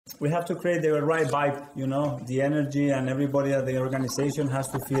we have to create the right vibe, the energy, and everybody at the organization has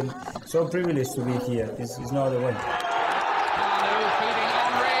to feel so privileged to be here. It's no other way.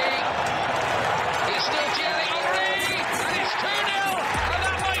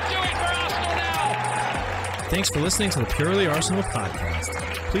 Thanks for listening to the Purely Arsenal podcast.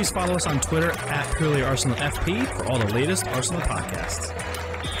 Please follow us on Twitter at PurelyArsenalFP for all the latest Arsenal podcasts.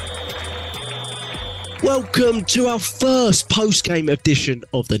 Welcome to our first post-game edition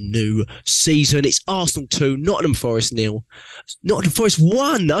of the new season. It's Arsenal 2, Nottingham Forest 0. Nottingham Forest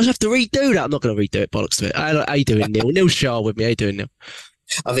 1. I have to redo that. I'm not going to redo it, bollocks to it. How you doing, Neil? Neil Shah with me. How you doing, Neil?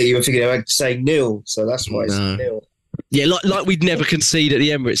 I think you were thinking about saying nil, so that's why it's nil. Yeah, like we'd never concede at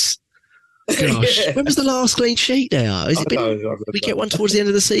the Emirates. Gosh, when was the last clean sheet there? We get one towards the end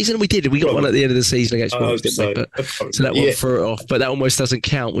of the season? We did. We got one at the end of the season against Wolves, didn't we? So that one threw it off. But that almost doesn't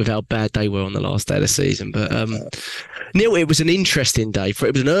count with how bad they were on the last day of the season. But Neil, it was an interesting day. It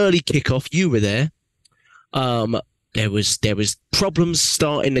was an early kickoff. You were there. There was problems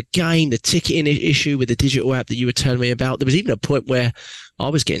starting the game, the ticketing issue with the digital app that you were telling me about. There was even a point where I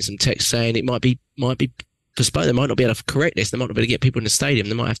was getting some text saying it might be postponed. They might not be able to correct this. They might not be able to get people in the stadium.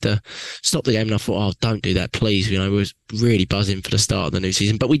 They might have to stop the game. And I thought, oh, don't do that, please. We was really buzzing for the start of the new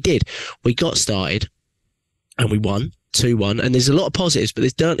season. But we did. We got started and we won 2-1. And there's a lot of positives, but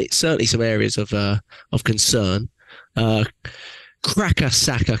there's certainly some areas of concern. Cracker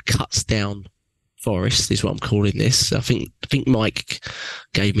Saka cuts down Forest is what I'm calling this. I think Mike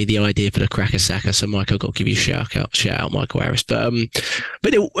gave me the idea for the Cracker Saka. So Mike, I've got to give you a shout out, Michael Harris. But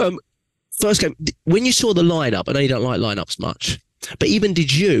first game, when you saw the lineup, I know you don't like lineups much, but even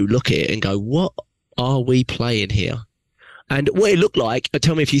did you look at it and go, what are we playing here? And what it looked like,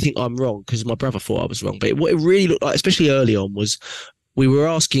 tell me if you think I'm wrong, because my brother thought I was wrong, but what it really looked like, especially early on, was we were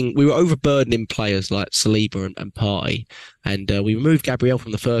overburdening players like Saliba and Partey, and we removed Gabriel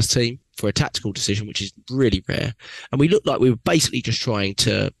from the first team for a tactical decision, which is really rare. And we looked like we were basically just trying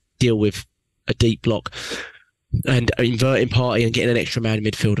to deal with a deep block and inverting Partey and getting an extra man in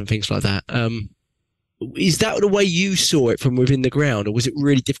midfield and things like that. Is that the way you saw it from within the ground, or was it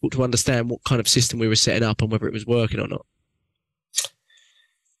really difficult to understand what kind of system we were setting up and whether it was working or not?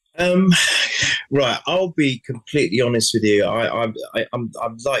 Right, I'll be completely honest with you. I'm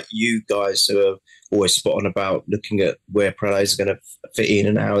like you guys who are always spot on about looking at where players are going to fit in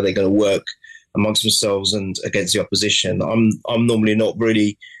and how they're going to work amongst themselves and against the opposition. I'm normally not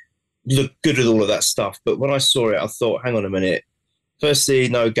really look good at all of that stuff, but when I saw it, I thought, hang on a minute. Firstly,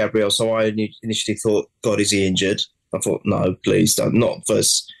 no Gabriel, so I initially thought, God, is he injured? I thought, no, please don't, not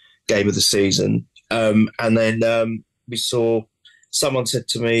first game of the season. And then we saw someone said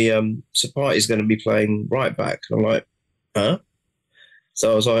to me, Partey is going to be playing right back. And I'm like, huh?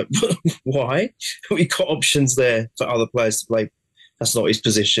 So I was like, why? We got options there for other players to play. That's not his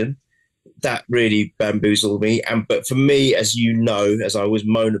position. That really bamboozled me. But for me, as you know, as I always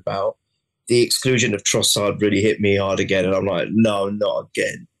moan about, the exclusion of Trossard really hit me hard again. And I'm like, no, not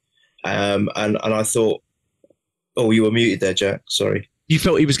again. And I thought, oh, you were muted there, Jack. Sorry. You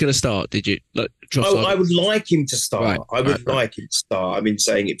felt he was going to start, did you? I would like him to start. Right. I would like him to start. I've been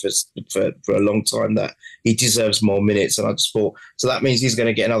saying it for a long time that he deserves more minutes. And I just thought, so that means he's going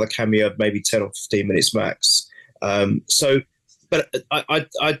to get another cameo of maybe 10 or 15 minutes max. But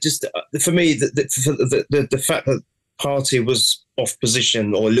I just, for me, the fact that Partey was off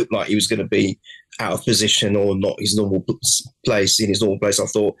position or looked like he was going to be out of position or not his normal place, I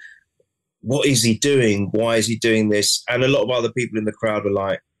thought, what is he doing? Why is he doing this? And a lot of other people in the crowd were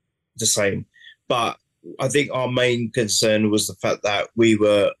like the same. But I think our main concern was the fact that we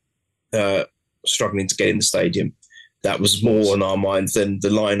were struggling to get in the stadium. That was more on our minds than the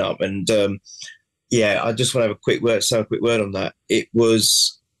lineup. And I just want to have a quick word on that. It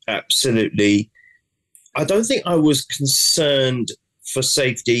was absolutely. I don't think I was concerned for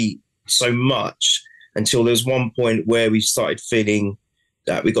safety so much until there was one point where we started feeling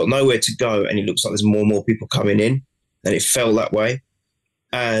that we got nowhere to go, and it looks like there's more and more people coming in, and it felt that way.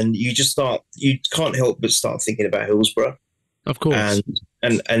 And you can't help but start thinking about Hillsborough. Of course.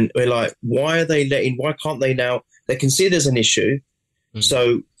 And we're like, why can't they now? They can see there's an issue. Mm-hmm.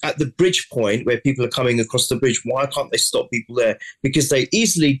 So at the bridge point where people are coming across the bridge, why can't they stop people there? Because they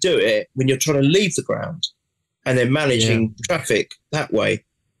easily do it when you're trying to leave the ground and they're managing traffic that way,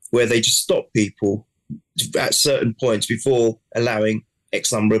 where they just stop people at certain points before allowing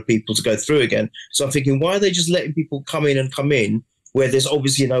X number of people to go through again. So I'm thinking, why are they just letting people come in where there's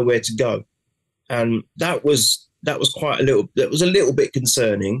obviously nowhere to go? And that was a little bit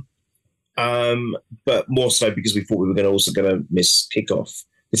concerning, but more so because we thought we were also going to miss kickoff.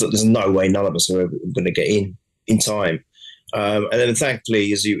 We thought there's no way none of us are going to get in time. And then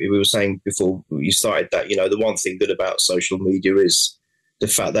thankfully, as we were saying before you started that, the one thing good about social media is the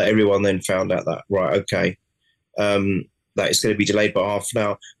fact that everyone then found out that, right, okay, that it's going to be delayed by half an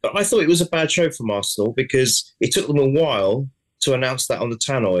hour. But I thought it was a bad show from Arsenal because it took them a while to announce that on the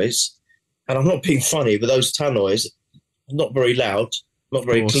tannoys. And I'm not being funny, but those tannoys are not very loud, not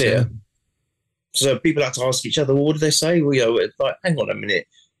very clear. Yeah. So people had to ask each other, well, what did they say? Well, it's like, hang on a minute.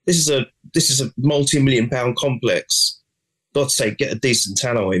 This is a multi-million-pound complex. God's sake, get a decent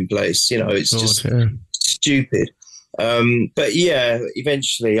tannoy in place. It's just stupid. But yeah,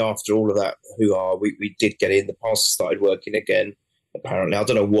 eventually after all of that hoo-ha, we did get in. The passes started working again, apparently. I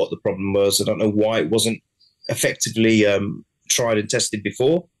don't know what the problem was. I don't know why it wasn't effectively tried and tested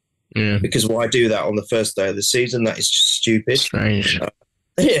before. Yeah. Because why do that on the first day of the season? That is just stupid. Strange.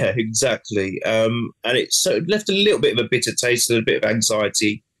 Yeah, exactly. And it left a little bit of a bitter taste and a bit of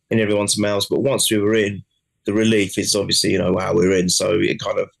anxiety in everyone's mouths. But once we were in, the relief is obviously, wow, we're in. So it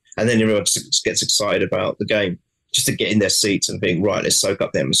and then everyone gets excited about the game, just to get in their seats and think, right, let's soak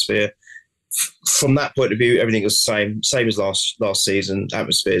up the atmosphere. From that point of view, everything was the same as last season.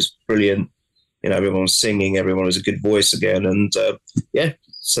 Atmosphere is brilliant. Everyone was singing, everyone was a good voice again. And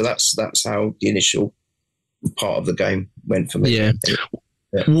so that's how the initial part of the game went for me. Yeah.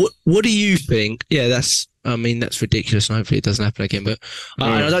 What do you think? Yeah, that's ridiculous, and hopefully it doesn't happen again. But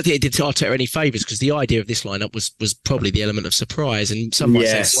I don't think it did Arteta any favours, because the idea of this lineup was probably the element of surprise. And some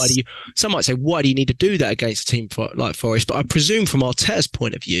might say, why do you need to do that against a team like Forest? But I presume from Arteta's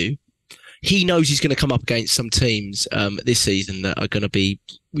point of view, he knows he's going to come up against some teams this season that are going to be,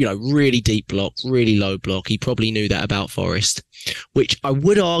 really deep block, really low block. He probably knew that about Forest, which I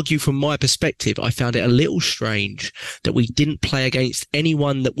would argue from my perspective, I found it a little strange that we didn't play against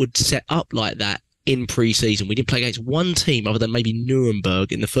anyone that would set up like that in pre-season. We didn't play against one team other than maybe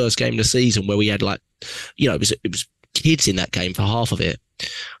Nuremberg in the first game of the season, where we had it was kids in that game for half of it.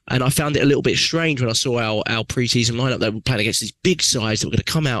 And I found it a little bit strange when I saw our pre-season lineup that we playing against these big sides that were going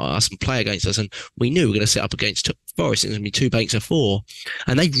to come out at us and play against us. And we knew we were going to set up against Forest. It was going to be 2 banks of 4.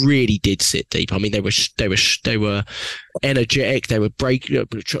 And they really did sit deep. I mean, they were energetic. They were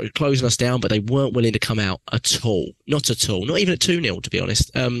closing us down, but they weren't willing to come out at all. Not at all. Not even at 2-0, to be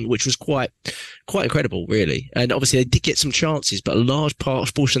honest, which was quite incredible, really. And obviously they did get some chances, but a large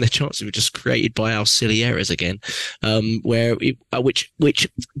portion of their chances were just created by our silly errors again, which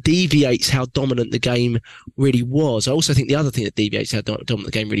deviates how dominant the game really was. I also think the other thing that deviates how dominant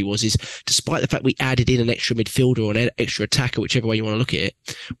the game really was is, despite the fact we added in an extra midfielder or an extra attacker, whichever way you want to look at it,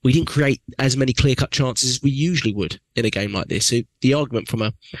 we didn't create as many clear-cut chances as we usually would in a game like this. So the argument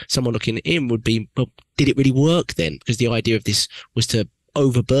from someone looking in would be, well, did it really work then? Because the idea of this was to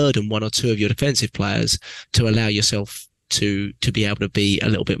overburden 1 or 2 of your defensive players to allow yourself to be able to be a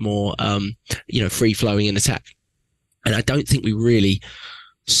little bit more, free-flowing in attack. And I don't think we really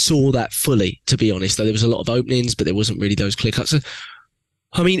saw that fully, to be honest. Though there was a lot of openings, but there wasn't really those clear cuts. So,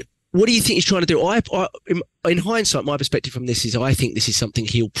 I mean, what do you think he's trying to do? In hindsight, my perspective from this is, I think this is something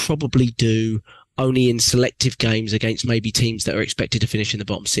he'll probably do only in selective games against maybe teams that are expected to finish in the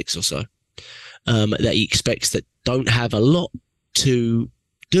bottom 6 or so. That he expects that don't have a lot to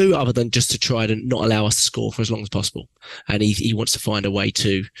do other than just to try to not allow us to score for as long as possible. And he wants to find a way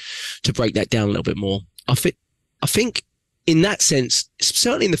to break that down a little bit more. I think in that sense,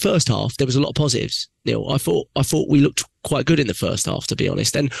 certainly in the first half, there was a lot of positives. Neil, I thought we looked quite good in the first half, to be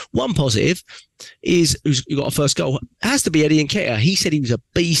honest. And one positive is, who got our first goal, has to be Eddie Nketiah. He said he was a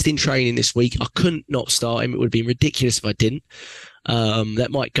beast in training this week. I couldn't not start him. It would have been ridiculous if I didn't.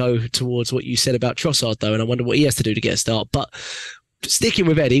 That might go towards what you said about Trossard, though, and I wonder what he has to do to get a start. But sticking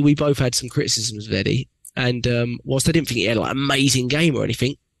with Eddie, we both had some criticisms of Eddie. And whilst I didn't think he had an amazing game or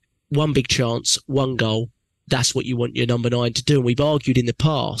anything, one big chance, one goal, that's what you want your number 9 to do. And we've argued in the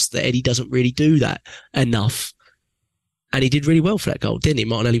past that Eddie doesn't really do that enough. And he did really well for that goal, didn't he?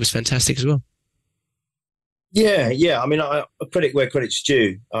 Martinelli was fantastic as well. Yeah. I mean, I credit where credit's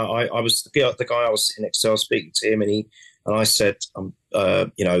due. I was the guy I was sitting next to. I was speaking to him, and I said,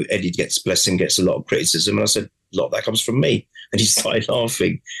 Eddie gets a lot of criticism, and I said, a lot of that comes from me. And he started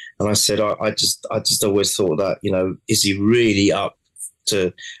laughing, and I said, I just always thought that, is he really up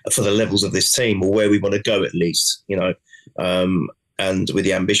for the levels of this team, or where we want to go at least, and with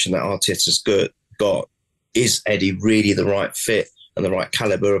the ambition that Arteta's got, is Eddie really the right fit and the right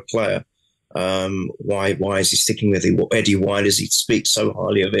calibre of player? Why is he sticking with Eddie? Why does he speak so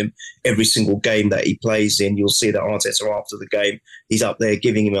highly of him? Every single game that he plays in, you'll see that Arteta, after the game, he's up there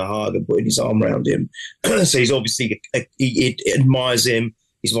giving him a hug and putting his arm around him. So he's obviously, he admires him.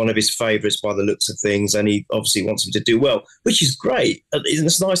 He's one of his favourites by the looks of things, and he obviously wants him to do well, which is great. And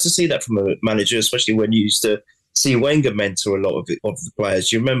it's nice to see that from a manager, especially when you used to see Wenger mentor a lot of the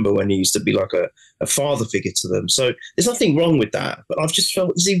players. You remember when he used to be like a father figure to them. So there's nothing wrong with that. But I've just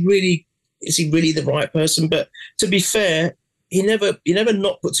felt, is he really the right person? But to be fair, he never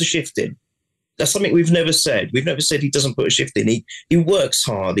not puts a shift in. That's something we've never said. We've never said he doesn't put a shift in. He works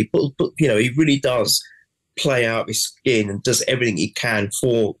hard. He really does play out his skin and does everything he can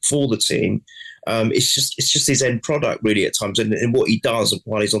for the team. It's just his end product really at times, and what he does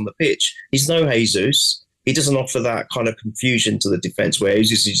while he's on the pitch. He's no Jesus. He doesn't offer that kind of confusion to the defence where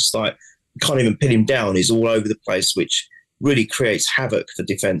Jesus is just like, you can't even pin him down. He's all over the place, which really creates havoc for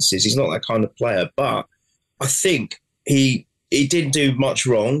defences. He's not that kind of player, but I think he didn't do much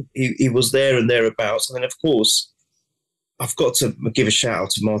wrong. He was there and thereabouts. And then, of course, I've got to give a shout out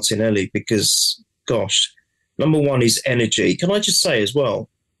to Martinelli because, gosh, number one is energy. Can I just say as well,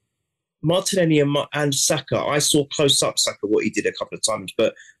 Martinelli and Saka, I saw close up Saka what he did a couple of times,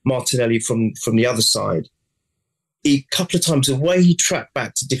 but Martinelli from the other side, a couple of times the way he tracked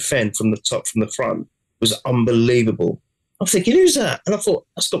back to defend from the top, from the front was unbelievable. I'm thinking, who's that? And I thought,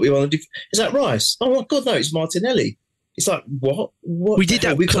 that's got to be one of the... Is that Rice? Oh my God, no, it's Martinelli. It's like, what? We did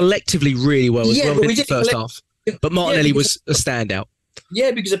that collectively really well as well in the first half. But Martinelli was a standout. Yeah,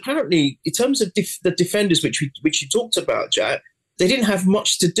 because apparently, in terms of the defenders, which you talked about, Jack, they didn't have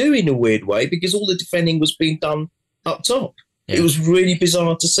much to do in a weird way because all the defending was being done up top. Yeah. It was really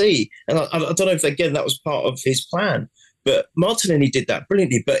bizarre to see. And I don't know if, again, that was part of his plan. But Martinelli did that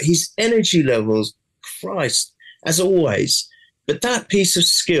brilliantly. But his energy levels, Christ, as always. But that piece of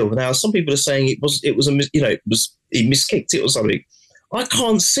skill, now some people are saying he miskicked it or something. I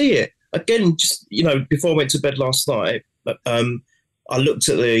can't see it. Again, just, before I went to bed last night, I looked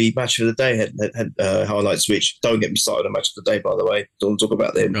at the match of the day, had highlights, which don't get me started on match of the day, by the way. Don't talk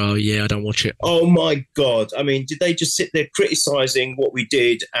about them. Oh, yeah, I don't watch it. Oh, my God. I mean, did they just sit there criticising what we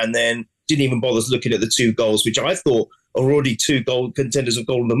did and then didn't even bother looking at the 2 goals, which I thought are already 2 goal contenders of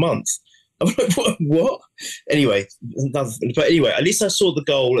goal of the month? I'm like, what? Anyway, at least I saw the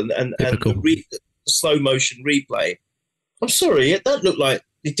goal and the slow motion replay. I'm sorry, it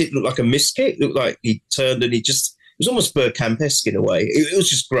didn't look like a miss kick. It looked like he turned and it was almost Bergkamp-esque in a way. It was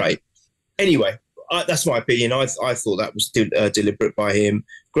just great. Anyway, that's my opinion. I thought that was deliberate by him.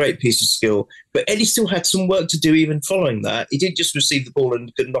 Great piece of skill. But Eddie still had some work to do even following that. He didn't just receive the ball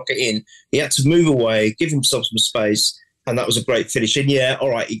and could knock it in. He had to move away, give himself some space, and that was a great finish. And yeah, all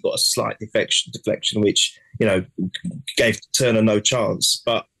right, he got a slight deflection, which, gave Turner no chance.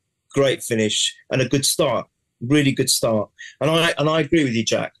 But great finish and a good start. Really good start. And I agree with you,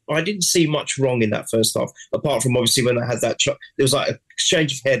 Jack. I didn't see much wrong in that first half, apart from obviously when they had that... there was like an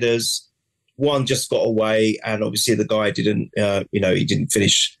exchange of headers. One just got away, and obviously the guy didn't, he didn't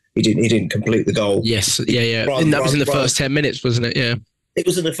finish. He didn't complete the goal. Yes, yeah. And that was in the first 10 minutes, wasn't it? Yeah. It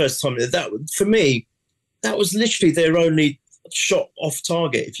was in the first time. That, for me, that was literally their only shot off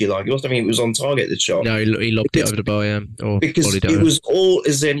target, if you like. It was on target, the shot. No, he lobbed it over the bar, yeah. Because it was all,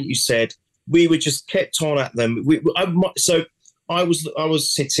 as then you said, we were just kept on at them. I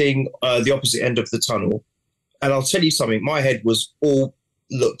was sitting the opposite end of the tunnel, and I'll tell you something. My head was all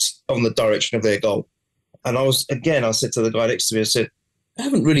looked on the direction of their goal, and I said to the guy next to me, I said, "I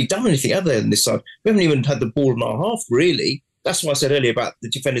haven't really done anything other than this side. We haven't even had the ball in our half, really." That's why I said earlier about the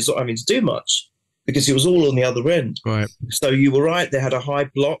defenders not having to do much because it was all on the other end. Right. So you were right. They had a high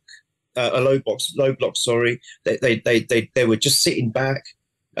block, a low block. Sorry, they were just sitting back.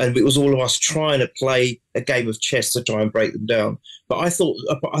 And it was all of us trying to play a game of chess to try and break them down. But I thought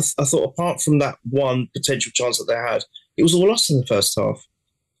apart from that one potential chance that they had, it was all us in the first half.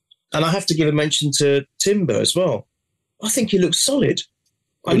 And I have to give a mention to Timber as well. I think he looked solid.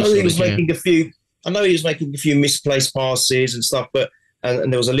 I know he was making a few misplaced passes and stuff, but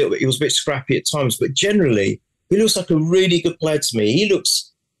and there was he was a bit scrappy at times. But generally, he looks like a really good player to me. He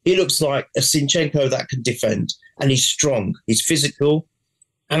looks like a Zinchenko that can defend, and he's strong. He's physical.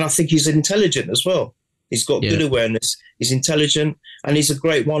 And I think he's intelligent as well. He's got good awareness. He's intelligent, and he's a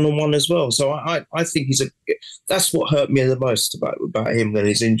great one-on-one as well. So I think that's what hurt me the most about him than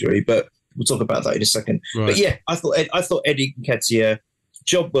his injury. But we'll talk about that in a second. Right. But yeah, I thought Eddie Nketiah,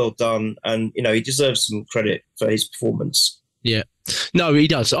 job well done, and he deserves some credit for his performance. Yeah, no, he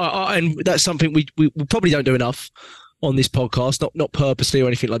does, and that's something we probably don't do enough on this podcast, not purposely or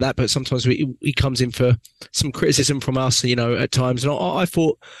anything like that, but sometimes he comes in for some criticism from us, at times. And I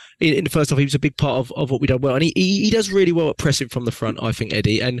thought in the first half he was a big part of what we done well, and he does really well at pressing from the front, I think,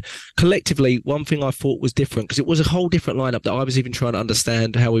 Eddie. And collectively, one thing I thought was different, because it was a whole different lineup that I was even trying to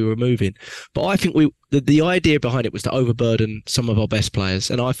understand how we were moving. But I think the idea behind it was to overburden some of our best players,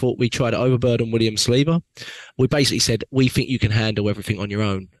 and I thought we tried to overburden William Saliba. We basically said, we think you can handle everything on your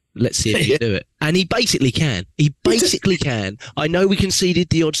own. Let's see if he can do it. And he basically can. He basically can. I know we conceded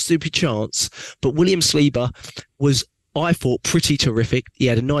the odd stupid chance, but William Saliba was, I thought, pretty terrific. He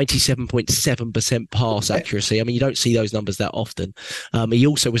had a 97.7% pass accuracy. I mean, you don't see those numbers that often. He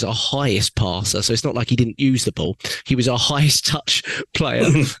also was our highest passer, so it's not like he didn't use the ball. He was our highest touch player,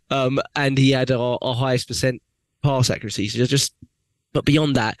 and he had our highest percent pass accuracy. So but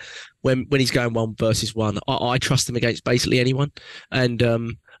beyond that, when he's going 1-versus-1, I trust him against basically anyone. And I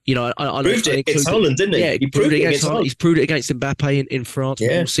proved it against Holland, didn't he? Yeah, he proved it against Holland. He's proved it against Mbappe in France. Yeah.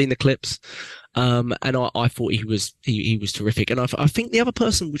 We've all seen the clips. And I thought he was terrific. And I think the other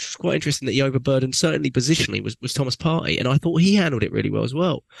person, which was quite interesting that he overburdened, certainly positionally, was Thomas Partey. And I thought he handled it really well as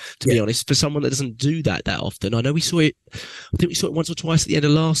well, to be honest, for someone that doesn't do that often. I know we saw it once or twice at the end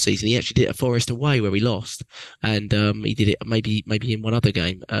of last season. He actually did it at Forest away where we lost. And he did it maybe in one other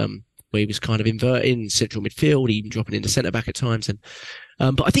game where he was kind of inverting central midfield, even dropping into centre-back at times.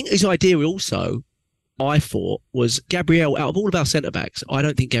 But I think his idea also, I thought, was Gabriel. Out of all of our centre-backs, I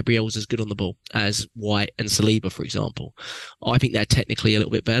don't think Gabriel was as good on the ball as White and Saliba, for example. I think they're technically a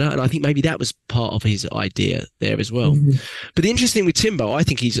little bit better, and I think maybe that was part of his idea there as well. Mm-hmm. But the interesting with Timber, I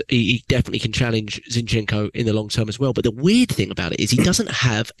think he definitely can challenge Zinchenko in the long term as well. But the weird thing about it is he doesn't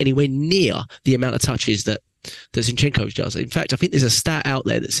have anywhere near the amount of touches that Zinchenko does. In fact, I think there's a stat out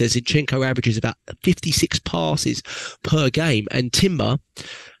there that says Zinchenko averages about 56 passes per game, and Timber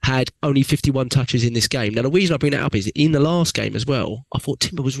had only 51 touches in this game. Now, the reason I bring that up is in the last game as well, I thought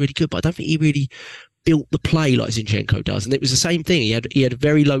Timber was really good, but I don't think he really built the play like Zinchenko does. And it was the same thing. He had a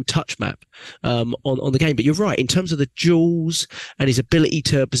very low touch map on the game. But you're right, in terms of the duels and his ability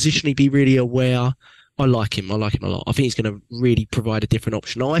to positionally be really aware, I like him a lot. I think he's going to really provide a different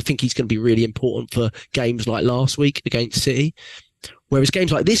option. I think he's going to be really important for games like last week against City. Whereas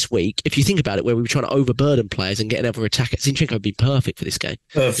games like this week, if you think about it, where we were trying to overburden players and get another attack, Zinchenko would be perfect for this game.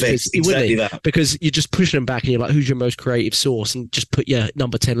 Perfect, exactly that. Because you're just pushing them back and you're like, who's your most creative source? And just put your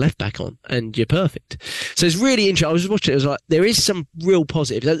number 10 left back on and you're perfect. So it's really interesting. I was watching it, was like, there is some real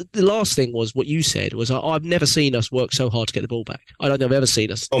positives. The last thing was what you said was, I've never seen us work so hard to get the ball back. I don't think I've ever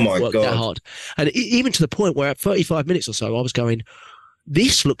seen us work that hard. And even to the point where at 35 minutes or so, I was going,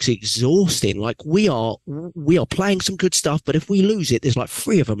 this looks exhausting. Like we are playing some good stuff, but if we lose it, there's like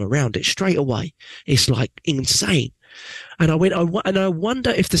 3 of them around it straight away. It's like insane. And I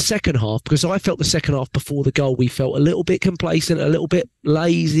wonder if the second half, because I felt the second half before the goal, we felt a little bit complacent, a little bit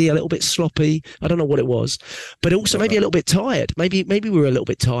lazy, a little bit sloppy. I don't know what it was, but also maybe a little bit tired. Maybe we were a little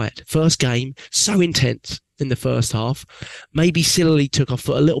bit tired. First game, so intense in the first half. Maybe sillily took our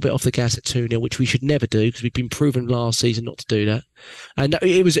foot a little bit off the gas at 2-0, which we should never do because we've been proven last season not to do that. And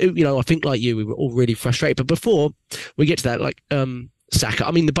it was, I think like you, we were all really frustrated. But before we get to that, like Saka,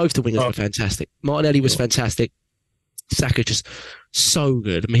 I mean, both the wingers were fantastic. Martinelli was fantastic. Saka just so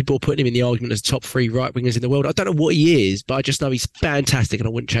good. I mean, people are putting him in the argument as top 3 right wingers in the world. I don't know what he is, but I just know he's fantastic and I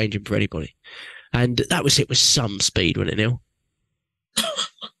wouldn't change him for anybody. And that was it with some speed, wasn't it, Neil?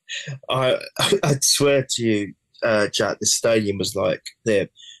 I'd swear to you, Jack, the stadium was like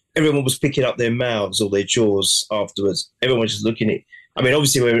everyone was picking up their mouths or their jaws afterwards. Everyone was just looking at it. I mean,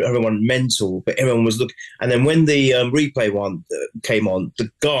 obviously, everyone mental, but everyone was looking. And then when the replay one came on, the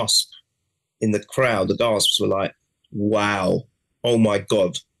gasp in the crowd, the gasps were like, wow, oh my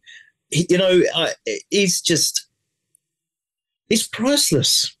God. He's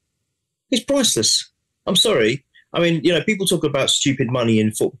priceless. He's priceless. I'm sorry. I mean, people talk about stupid money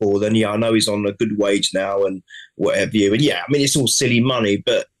in football, and I know he's on a good wage now and what have you. And I mean, it's all silly money,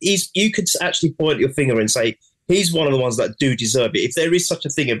 but you could actually point your finger and say, he's one of the ones that do deserve it. If there is such a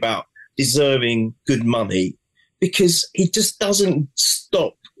thing about deserving good money, because he just doesn't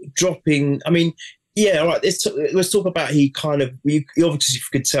stop dropping. I mean, all right, let's talk about he obviously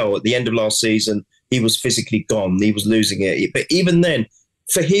could tell at the end of last season, he was physically gone. He was losing it. But even then,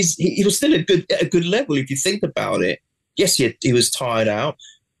 for he was still at a good level if you think about it. Yes, he was tired out,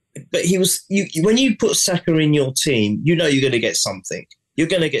 but he was. When you put Saka in your team, you're going to get something. You're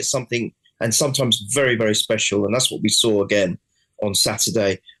going to get something, and sometimes very, very special. And that's what we saw again on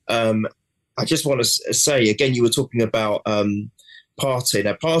Saturday. I just want to say again, you were talking about Partey.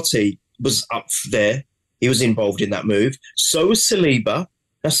 Now, Partey was up there. He was involved in that move. So was Saliba.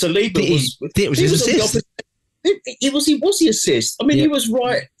 Now, Saliba was his assist. It was the assist. I mean, he was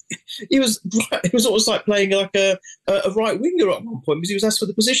right. He was right. It was almost like playing like a right winger at one point because he was asked for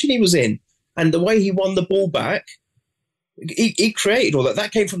the position he was in, and the way he won the ball back, he created all that.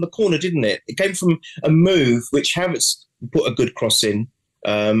 That came from the corner, didn't it? It came from a move which Havertz put a good cross in,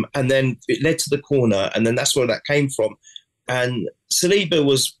 and then it led to the corner, and then that's where that came from. And Saliba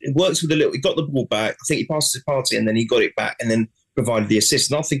worked with he got the ball back. I think he passed it to Partey, and then he got it back, and then provided the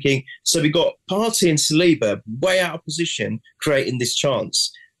assist. And I'm thinking, so we got Partey and Saliba way out of position, creating this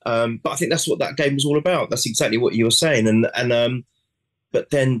chance. But I think that's what that game was all about. That's exactly what you were saying. But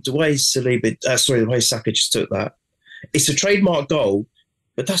then the way the way Saka just took that, it's a trademark goal,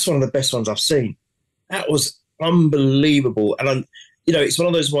 but that's one of the best ones I've seen. That was unbelievable. And it's one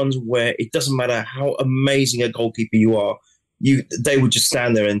of those ones where it doesn't matter how amazing a goalkeeper you are, they would just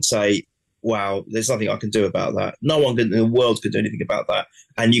stand there and say, wow, there's nothing I can do about that. No one in the world could do anything about that.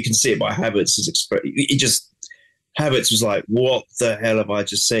 And you can see it by Havertz's expression. Havertz was like, what the hell have I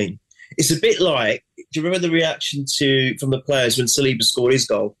just seen? It's a bit like, do you remember the reaction from the players when Saliba scored his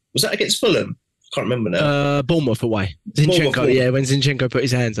goal? Was that against Fulham? I can't remember now. Bournemouth away. Zinchenko, when Zinchenko put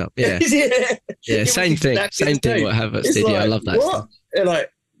his hands up. Yeah, yeah, same thing. Same thing what Havertz did. Like, I love that what? stuff. They're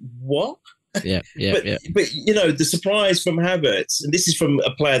like, what? Yeah. But the surprise from Havertz, and this is from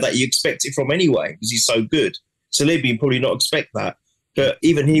a player that you expect it from anyway, because he's so good. Saliba, you probably not expect that. But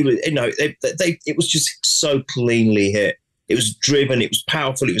even he was, it was just so cleanly hit. It was driven, it was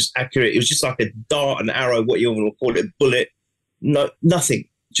powerful, it was accurate. It was just like a dart, an arrow, what you want to call it, a bullet. No, nothing.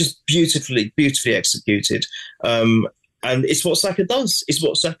 Just beautifully executed. And it's what Saka does. It's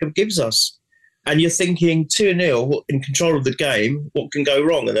what Saka gives us. And you're thinking 2-0 in control of the game, what can go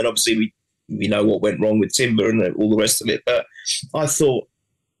wrong? And then obviously we know what went wrong with Timber and all the rest of it. But I thought,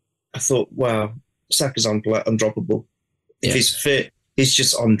 wow, Saka's undroppable. If he's fit, he's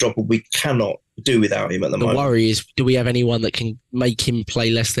just undroppable. We cannot do without him at the moment. The worry is, do we have anyone that can make him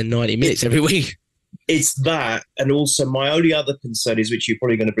play less than 90 minutes every week? It's that. And also my only other concern is, which you're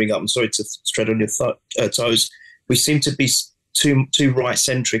probably going to bring up, I'm sorry to tread on your toes, we seem to be too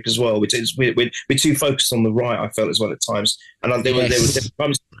right-centric as well. We're too focused on the right, I felt, as well at times. And there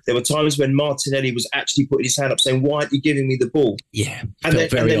were times when Martinelli was actually putting his hand up saying, why aren't you giving me the ball? Yeah,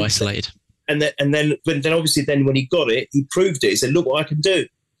 felt very isolated. And then obviously when he got it, he proved it. He said, look what I can do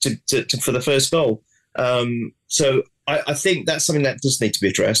for the first goal. So I think that's something that does need to be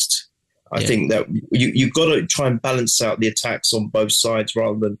addressed. I think that you've got to try and balance out the attacks on both sides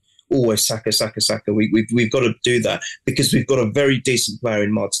rather than always Saka. We've got to do that because we've got a very decent player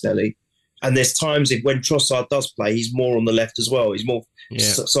in Martinelli. And there's times when Trossard does play, he's more on the left as well. He's more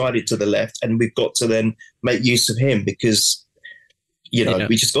sided to the left, and we've got to then make use of him because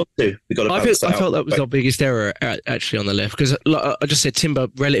we just got to. We've got to balance that out. I felt that was our biggest error actually on the left because, like I just said, Timber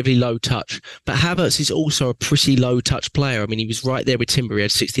relatively low touch, but Havertz is also a pretty low touch player. I mean, he was right there with Timber. He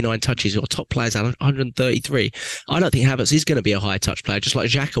had 69 touches. Our top players had 133. I don't think Havertz is going to be a high touch player, just like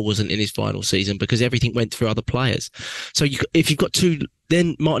Xhaka wasn't in his final season because everything went through other players. So if you've got two,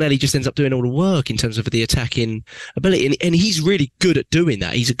 then Martinelli just ends up doing all the work in terms of the attacking ability. And he's really good at doing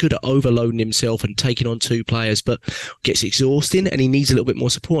that. He's good at overloading himself and taking on two players, but gets exhausting and he needs a little bit more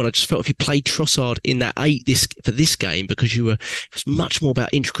support. And I just felt if you played Trossard in that 8 for this game, because it was much more about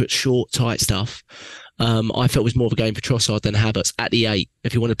intricate, short, tight stuff. I felt it was more of a game for Trossard than Havertz at the 8.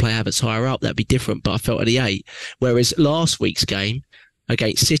 If you wanted to play Havertz higher up, that'd be different. But I felt at the 8. Whereas last week's game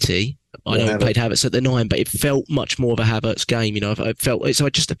against City, I know he played Havertz at the 9, but it felt much more of a Havertz game. I felt so.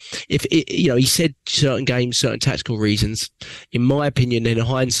 He said certain games, certain tactical reasons. In my opinion, in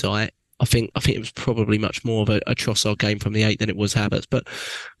hindsight, I think it was probably much more of a Trossard game from the 8 than it was Havertz. But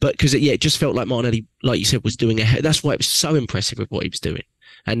because it just felt like Martinelli, like you said, was doing ahead. That's why it was so impressive with what he was doing.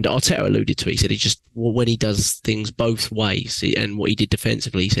 And Arteta alluded to it. He said when he does things both ways and what he did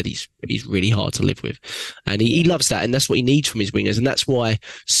defensively, he said he's really hard to live with. And he loves that. And that's what he needs from his wingers. And that's why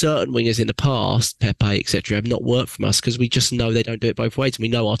certain wingers in the past, Pepe, etc., have not worked from us because we just know they don't do it both ways. And we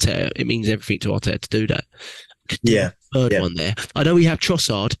know Arteta, it means everything to Arteta to do that. Third one there. I know we have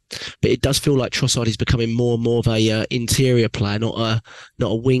Trossard, but it does feel like Trossard is becoming more and more of a interior player, not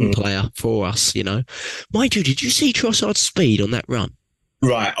a wing player for us, Mind you, did you see Trossard's speed on that run?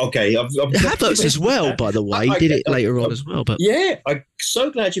 Right, okay. Havertz as well, by the way. He did it later on as well. But yeah, I'm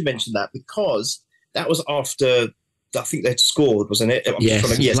so glad you mentioned that because that was after, I think they'd scored, wasn't it?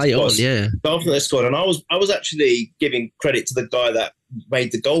 Yes, late on, yeah. After they scored. And I was actually giving credit to the guy that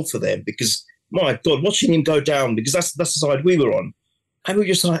made the goal for them because, my God, watching him go down, because that's the side we were on. And we were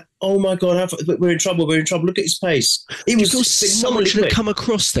just like, oh my God, we're in trouble. Look at his pace. He was someone should have come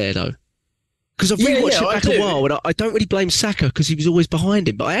across there, though. Because I've rewatched it back a while, and I don't really blame Saka because he was always behind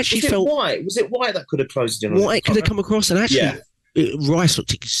him. But I actually felt was it White that could have closed in on White could have come across, and actually Rice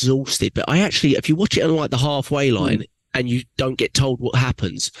looked exhausted. But if you watch it on like the halfway line and you don't get told what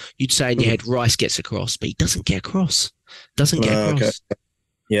happens, you'd say in your head Rice gets across, but he doesn't get across. Okay.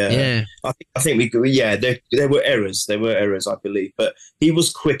 Yeah. I think we could. Yeah, there were errors. There were errors, I believe, but he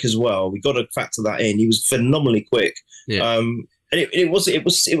was quick as well. We got to factor that in. He was phenomenally quick. Yeah. And it was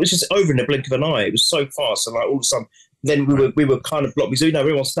just over in the blink of an eye. It was so fast, and like all of a sudden, then we were kind of blocked because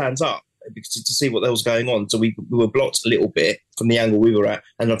everyone stands up to see what the hell's going on. So we were blocked a little bit from the angle we were at,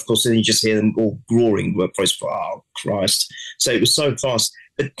 and of course then you just hear them all roaring. Oh Christ! So it was so fast.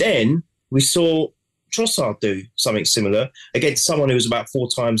 But then we saw Trossard do something similar against someone who was about 4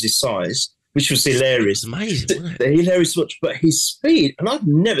 times his size, which was hilarious. Amazing, wasn't it? Hilarious much, but his speed, and I've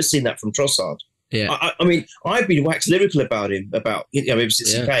never seen that from Trossard. Yeah, I mean, I've been waxed lyrical about him, ever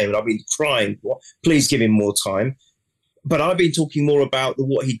since he came, and I've been crying. Please give him more time. But I've been talking more about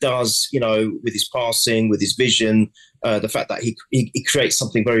what he does, with his passing, with his vision, the fact that he creates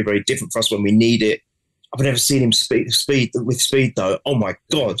something very, very different for us when we need it. I've never seen him speed though. Oh my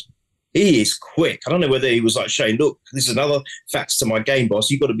God, he is quick. I don't know whether he was like saying, "Look, this is another fact to my game, boss.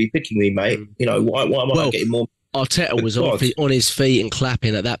 You've got to be picking me, mate. Why am I not getting more?" Arteta was on his feet and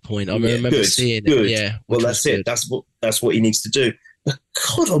clapping at that point. I remember seeing it. Yeah, well, that's it. That's what he needs to do. But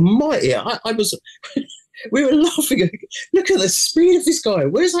God Almighty, I was. We were laughing. Look at the speed of this guy.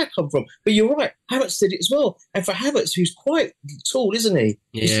 Where's that come from? But you're right. Havertz did it as well. And for Havertz, who's quite tall, isn't he?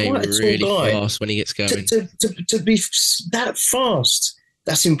 He's quite a tall guy. Fast when he gets going. To be that fast,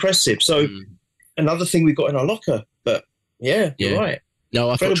 that's impressive. So another thing we've got in our locker. But you're right. No,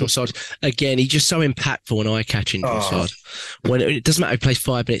 I thought Trossard, again, he's just so impactful and eye-catching, Trossard. When it doesn't matter if he plays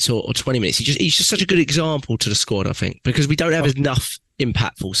 5 minutes or 20 minutes, he's just such a good example to the squad, I think, because we don't have enough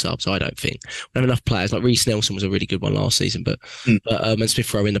impactful subs, I don't think. We don't have enough players. Like Reece Nelson was a really good one last season, but and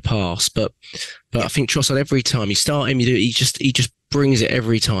Smith Rowe in the past. But I think Trossard, every time you start him, he just brings it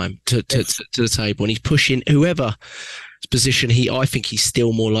every time to the table, and he's pushing whoever position. I think he's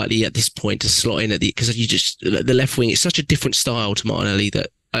still more likely at this point to slot in because the left wing. It's such a different style to Martinelli that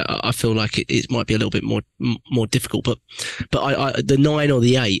I feel like it might be a little bit more difficult. But the 9 or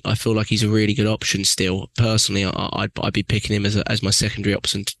the 8, I feel like he's a really good option still. Personally, I'd be picking him as my secondary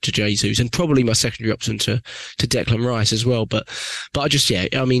option to Jesus, and probably my secondary option to Declan Rice as well. But I just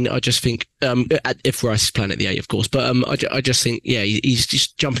think if Rice is playing at the 8, of course. But I just think he's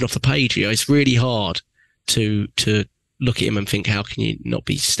just jumping off the page here. It's really hard to look at him and think, how can you not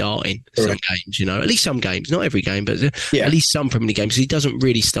be starting some games? At least some games, not every game, but at least some Premier League games. He doesn't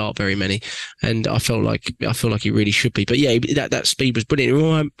really start very many, and I feel like he really should be. But that speed was brilliant.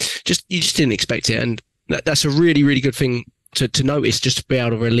 You just didn't expect it, and that's a really, really good thing to notice, just to be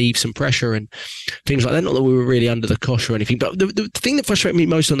able to relieve some pressure and things like that. Not that we were really under the cosh or anything, but the thing that frustrated me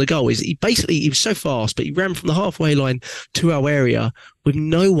most on the goal is he was so fast, but he ran from the halfway line to our area with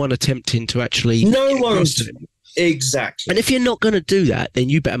no one attempting to actually. No one. Exactly. And if you're not going to do that, then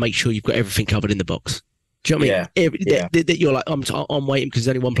you better make sure you've got everything covered in the box. Do you know what I mean? That you're like, I'm waiting because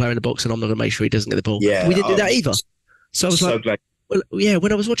there's only one player in the box and I'm not going to make sure he doesn't get the ball. Yeah, we didn't do that either. So I was so glad. Well,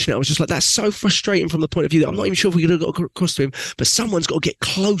 when I was watching it, I was just like, that's so frustrating from the point of view that I'm not even sure if we could have got across to him, but someone's got to get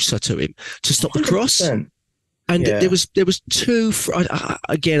closer to him to stop the cross. 100%. And there was 2.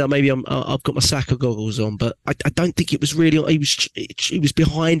 Again, maybe I've got my Saka goggles on, but I don't think it was really. He was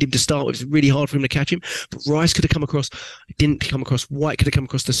behind him to start with. It was really hard for him to catch him. But Rice could have come across. It didn't come across. White could have come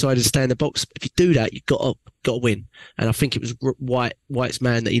across the side and stay in the box. If you do that, you've got to win. And I think it was White's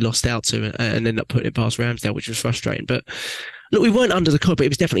man that he lost out to, and ended up putting it past Ramsdale, which was frustrating. But look, we weren't under the cosh, but it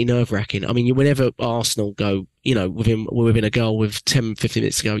was definitely nerve-wracking. I mean, whenever Arsenal go, within a goal with 10, 15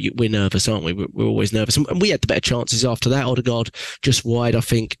 minutes to go, we're nervous, aren't we? We're always nervous. And we had the better chances after that. Odegaard just wide, I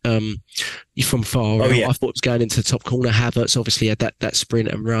think, from far. I thought it was going into the top corner. Havertz obviously had that sprint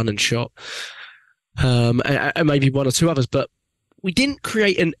and run and shot. And maybe 1 or 2 others, but we didn't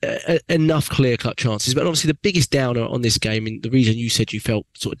create enough clear-cut chances. But obviously the biggest downer on this game, and the reason you said you felt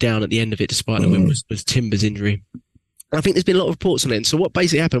sort of down at the end of it despite the win, was Timber's injury. I think there's been a lot of reports on it. And so what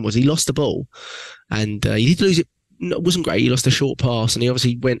basically happened was he lost the ball, and he did lose it. No, it wasn't great. He lost a short pass, and he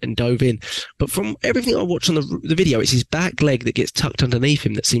obviously went and dove in. But from everything I watched on the video, it's his back leg that gets tucked underneath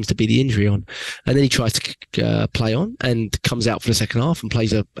him that seems to be the injury on. And then he tries to play on and comes out for the second half and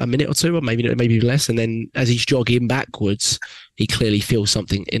plays a minute or 2, or maybe less. And then as he's jogging backwards, he clearly feels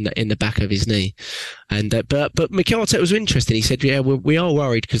something in the back of his knee. And but Mikel Arteta was interesting. He said, we are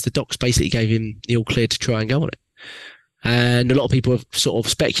worried because the docs basically gave him the all clear to try and go on it. And a lot of people have sort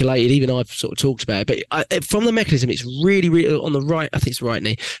of speculated, even I've sort of talked about it, but from the mechanism, it's really, really on the right, I think it's the right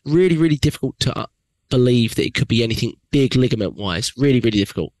knee, really, really difficult to believe that it could be anything big ligament wise. Really, really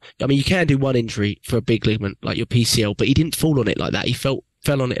difficult. I mean, you can do one injury for a big ligament like your PCL, but he didn't fall on it like that. He fell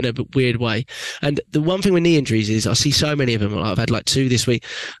on it in a weird way. And the one thing with knee injuries is I see so many of them. I've had like 2 this week.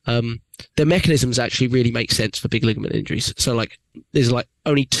 The mechanisms actually really make sense for big ligament injuries. So like there's like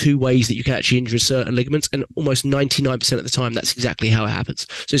only 2 ways that you can actually injure certain ligaments, and almost 99% of the time that's exactly how it happens.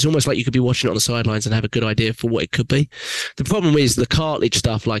 So it's almost like you could be watching it on the sidelines and have a good idea for what it could be. The problem is the cartilage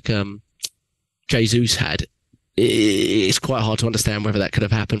stuff like Jesus had, it's quite hard to understand whether that could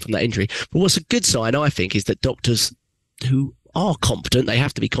have happened from that injury. But what's a good sign, I think, is that doctors who are competent, they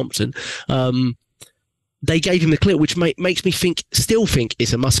have to be competent, they gave him the clear, which makes me still think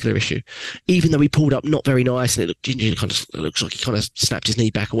it's a muscular issue, even though he pulled up not very nice and it looks like he kind of snapped his knee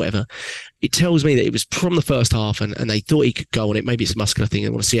back or whatever. It tells me that it was from the first half and they thought he could go on it. Maybe it's a muscular thing. They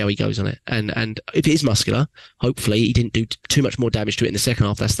want to see how he goes on it. And if it is muscular, hopefully he didn't do too much more damage to it in the second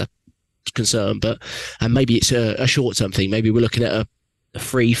half. That's the concern. And maybe it's a short-term thing. Maybe we're looking at a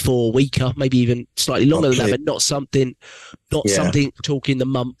 3-4 weeker, maybe even slightly longer than that, but not something talking the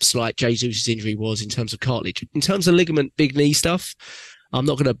months like Jesus' injury was in terms of cartilage. In terms of ligament, big knee stuff, I'm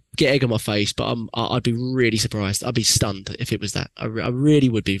not going to get egg on my face, but I'd be really surprised. I'd be stunned if it was that. I really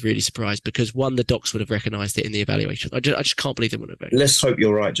would be really surprised because the docs would have recognised it in the evaluation. I just can't believe they wouldn't have. Let's hope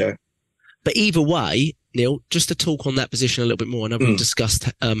you're right, Joe. But either way, Neil, just to talk on that position a little bit more, I know we've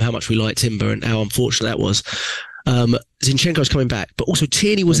discussed how much we like Timber and how unfortunate that was. Zinchenko's coming back, but also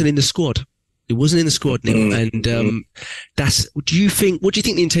Tierney wasn't in the squad. He wasn't in the squad, Neil. And what do you think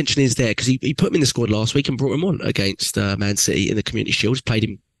the intention is there? Because he put him in the squad last week and brought him on against Man City in the Community Shield. Played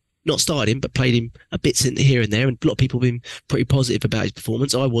him, not started him, but played him a bit here and there. And a lot of people have been pretty positive about his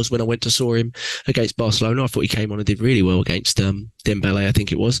performance. I was when I went to saw him against Barcelona. I thought he came on and did really well against Dembele, I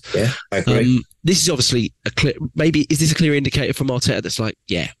think it was. Yeah, I agree. This is obviously is this a clear indicator from Arteta that's like,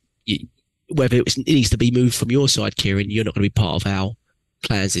 whether it needs to be moved from your side, Kieran, you're not going to be part of our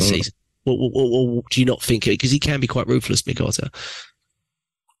plans this season. Or do you not think it? Because he can be quite ruthless, Mick Arteta.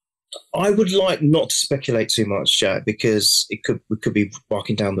 I would like not to speculate too much, Jack, because we could be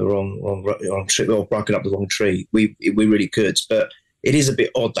barking down the wrong tree, or barking up the wrong tree. We really could, but it is a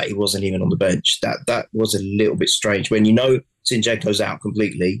bit odd that he wasn't even on the bench. That was a little bit strange when Zinchenko's out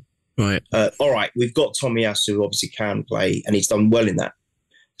completely. Right. All right, we've got Tomiyasu who obviously can play, and he's done well in that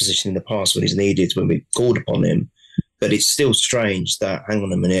position in the past when he's needed, when we called upon him. But it's still strange that, hang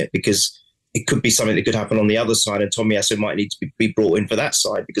on a minute, because it could be something that could happen on the other side, and Tomiyasu might need to be brought in for that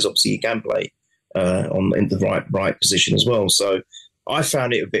side because obviously he can play in the right position as well. So I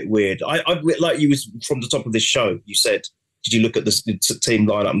found it a bit weird. I like you was from the top of this show. You said, did you look at the team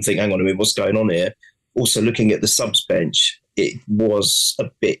lineup and think, hang on a minute, what's going on here? Also looking at the subs bench, it was a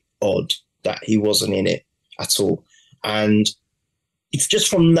bit odd that he wasn't in it at all. And if just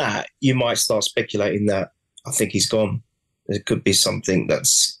from that, you might start speculating that I think he's gone. There could be something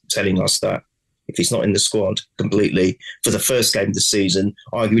that's telling us that if he's not in the squad completely for the first game of the season,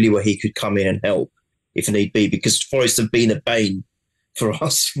 arguably where he could come in and help if need be, because Forest have been a bane for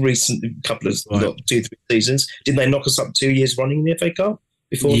us recent couple of 2-3 seasons. Didn't they knock us up 2 years running in the FA Cup?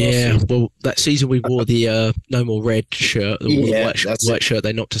 Yeah, well, that season we wore the no more red shirt, the white shirt.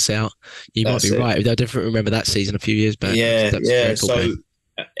 They knocked us out. You might be right. I definitely remember that season a few years back. Yeah. So,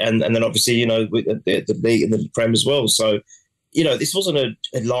 and then obviously with the league and the Prem as well. So, this wasn't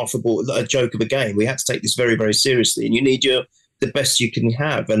a laughable, a joke of a game. We had to take this very, very seriously, and you need the best you can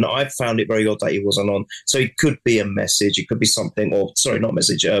have. And I found it very odd that he wasn't on. So it could be a message. It could be something, or sorry, not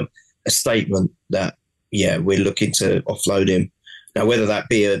message, a statement that we're looking to offload him. Now, whether that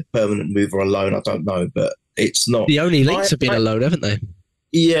be a permanent move or a loan, I don't know, but it's not. The only Leeds have been a loan, haven't they?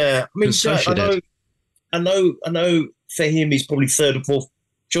 Yeah. I mean, I know for him, he's probably third or fourth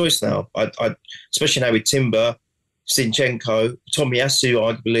choice now. I especially now with Timber, Zinchenko, Tomiyasu,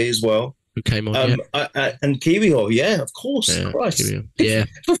 arguably as well. Who came on, and Kiwior, of course. Yeah, Christ. Kiwior. Yeah.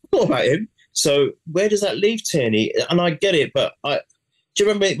 I forgot about him. So where does that leave Tierney? And I get it, but do you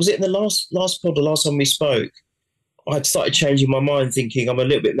remember, was it in the last pod, the last time we spoke? I'd started changing my mind, thinking I'm a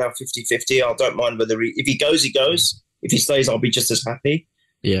little bit now 50-50. I don't mind whether if he goes, he goes. If he stays, I'll be just as happy.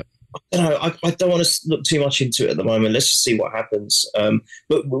 Yeah. I don't want to look too much into it at the moment. Let's just see what happens.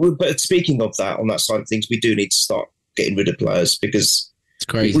 But speaking of that, on that side of things, we do need to start getting rid of players because it's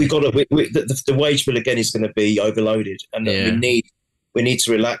crazy. We've got the wage bill again is going to be overloaded, and we need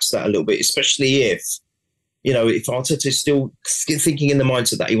to relax that a little bit, especially if Arteta is still thinking in the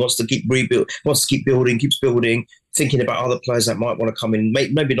mindset that he wants to keep keeps building, thinking about other players that might want to come in,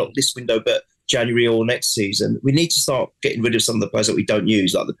 maybe not this window, but January or next season. We need to start getting rid of some of the players that we don't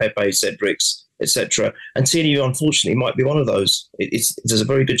use, like the Pepe, Cedrics, etc. And Tierney, unfortunately, might be one of those. There's a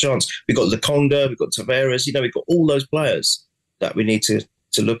very good chance. We've got Lokonga, we've got Tavares, we've got all those players that we need to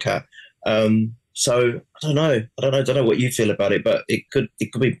look at. So I don't know what you feel about it, but it could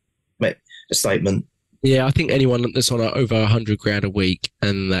be a statement. Yeah, I think anyone that's on over $100,000 a week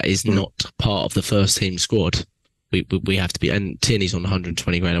and that is not part of the first team squad, we have to be. And Tierney's on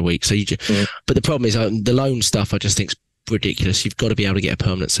 $120,000 a week. So but the problem is the loan stuff. I just think's ridiculous. You've got to be able to get a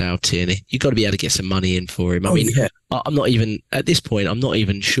permanent sale of Tierney. You've got to be able to get some money in for him. I mean, I'm not even at this point. I'm not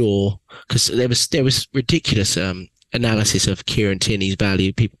even sure, because there was ridiculous analysis of Kieran Tierney's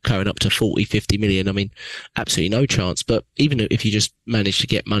value, people going up to 40, 50 million. I mean, absolutely no chance. But even if you just manage to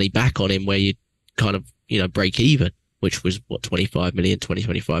get money back on him where you kind of, break even, which was what, 25 million. I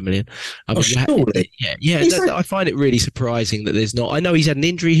find it really surprising that there's not. I know he's had an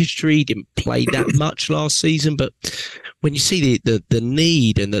injury history, he didn't play that much last season, but when you see the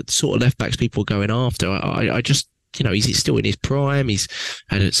need and the sort of left backs people are going after, I just, he's still in his prime. He's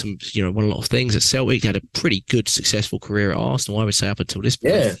had some, won a lot of things at Celtic. He had a pretty good, successful career at Arsenal, I would say, up until this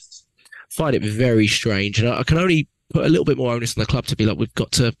point. Yeah. Find it very strange, and I can only put a little bit more onus on the club to be like, we've got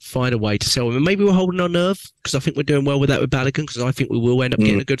to find a way to sell him. And maybe we're holding our nerve, because I think we're doing well with that with Balogun, because I think we will end up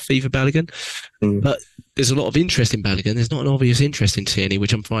getting a good fee for Balogun. But there's a lot of interest in Balogun. There's not an obvious interest in Tierney,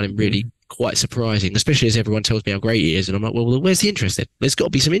 which I'm finding really quite surprising, especially as everyone tells me how great he is. And I'm like, well, where's the interest then? There's got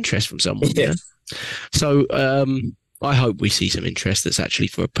to be some interest from someone. Yeah. So I hope we see some interest that's actually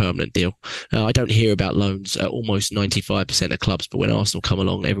for a permanent deal. I don't hear about loans at almost 95% of clubs, but when Arsenal come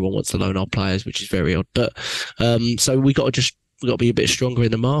along, everyone wants to loan our players, which is very odd. But so we got to be a bit stronger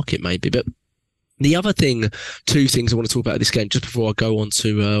in the market, maybe. But the other thing, two things I want to talk about this game, just before I go on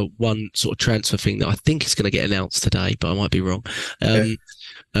to one sort of transfer thing that I think is going to get announced today, but I might be wrong. I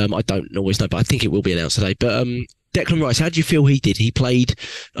don't always know, but I think it will be announced today. But Declan Rice, how do you feel he did? He played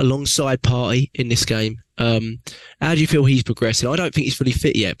alongside Partey in this game. How do you feel he's progressing? I don't think he's fully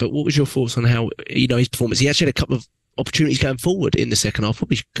fit yet, but what was your thoughts on how, his performance? He actually had a couple of opportunities going forward in the second half.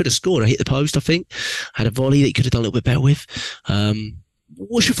 Probably could have scored. I hit the post, I think. Had a volley that he could have done a little bit better with.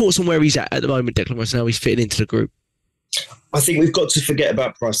 What's your thoughts on where he's at the moment, Declan Rice, and how he's fitting into the group? I think we've got to forget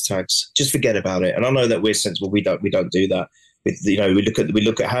about price tags. Just forget about it. And I know that we're sensible. We don't do that. We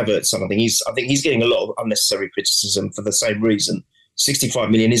look at Havertz, and I think he's getting a lot of unnecessary criticism for the same reason. 65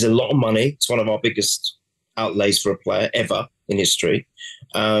 million is a lot of money. It's one of our biggest outlays for a player ever in history,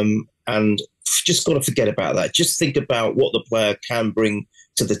 and just got to forget about that. Just think about what the player can bring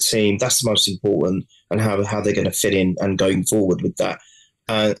to the team. That's the most important, and how they're going to fit in and going forward with that.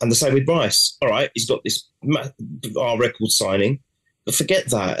 And the same with Rice. All right, he's got our record signing, but forget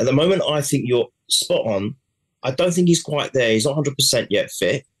that. At the moment, I think you're spot on. I don't think he's quite there. He's not 100% yet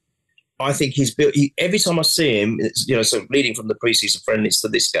fit. I think he's built. Every time I see him, so leading from the pre-season friendlies to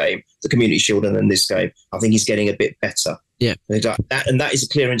this game, the Community Shield, and then this game, I think he's getting a bit better. Yeah, and that is a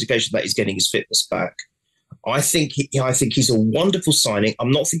clear indication that he's getting his fitness back. I think he's a wonderful signing. I'm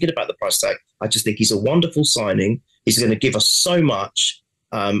not thinking about the price tag. I just think he's a wonderful signing. He's going to give us so much,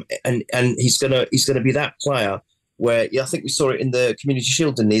 and he's going to be that player where I think we saw it in the Community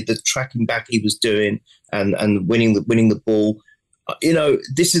Shield, and the tracking back he was doing and winning the ball.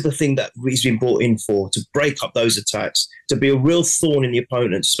 This is the thing that he's been brought in for, to break up those attacks, to be a real thorn in the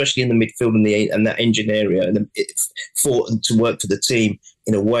opponent, especially in the midfield and that engine area, and to work for the team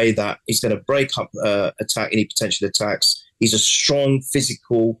in a way that he's going to break up any potential attacks. He's a strong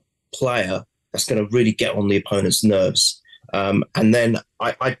physical player that's going to really get on the opponent's nerves. And then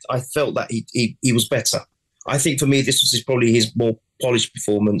I felt that he was better. I think for me, this was probably his more polished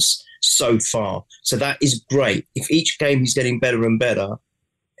performance so far. So that is great. If each game he's getting better and better,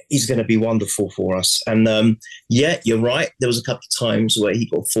 he's going to be wonderful for us. And you're right. There was a couple of times where he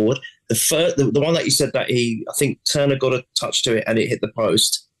got forward. The one that you said that I think Turner got a touch to it and it hit the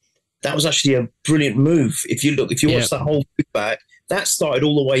post. That was actually a brilliant move. If you watch the whole move back, that started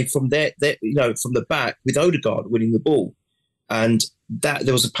all the way from there, from the back with Odegaard winning the ball, and that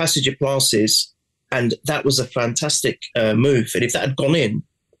there was a passage of passes. And that was a fantastic move. And if that had gone in,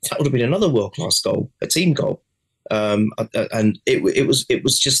 that would have been another world-class goal, a team goal. And it was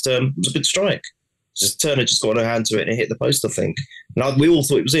just a good strike. Turner just got a hand to it and it hit the post, I think. And we all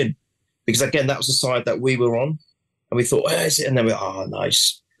thought it was in. Because, again, that was the side that we were on. And we thought, is it? And then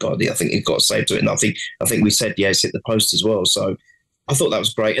nice. God, I think he got a save to it. And I think we said, it's hit the post as well. So I thought that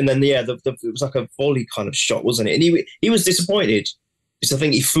was great. And then, it was like a volley kind of shot, wasn't it? And he was disappointed. Because I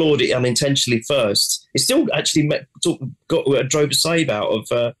think he floored it unintentionally first. It still actually drove a save out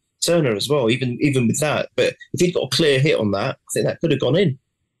of Turner as well, even with that. But if he'd got a clear hit on that, I think that could have gone in.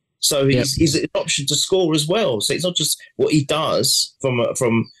 So he's an option to score as well. So it's not just what he does from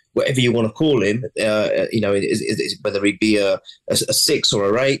whatever you want to call him, whether he be a 6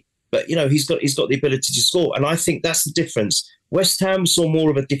 or a 8. But he's got the ability to score, and I think that's the difference. West Ham saw more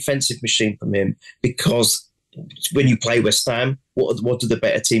of a defensive machine from him, because when you play West Ham, what do the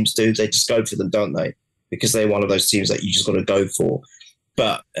better teams do? They just go for them, don't they? Because they're one of those teams that you just got to go for.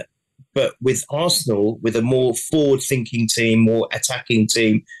 But with Arsenal, with a more forward-thinking team, more attacking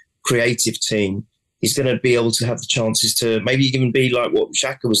team, creative team, He's going to be able to have the chances to maybe even be like what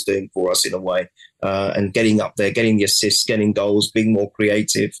Xhaka was doing for us in a way, and getting up there, getting the assists, getting goals, being more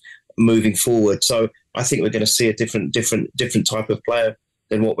creative, moving forward. So I think we're going to see a different type of player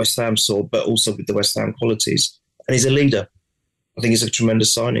than what West Ham saw, but also with the West Ham qualities. And he's a leader. I think he's a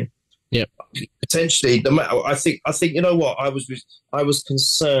tremendous signing. Yeah, potentially. I think you know what, I was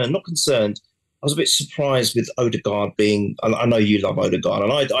concerned, not concerned. I was a bit surprised with Odegaard being. I know you love Odegaard,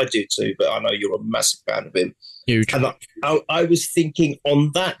 and I do too. But I know you're a massive fan of him. Huge. And I was thinking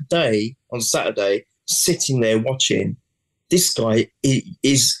on that day, on Saturday, sitting there watching, this guy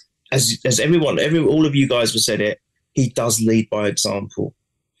is as everyone, all of you guys have said it. He does lead by example.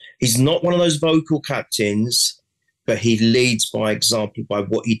 He's not one of those vocal captains, but he leads by example by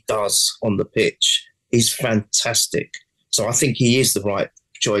what he does on the pitch. He's fantastic. So I think he is the right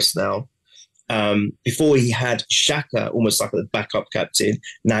choice now. Before he had Xhaka, almost like a backup captain.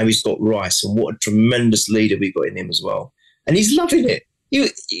 Now he's got Rice, and what a tremendous leader we got in him as well. And he's loving it.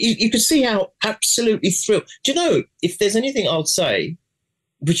 You can see how absolutely thrilled. Do you know, if there's anything I'll say,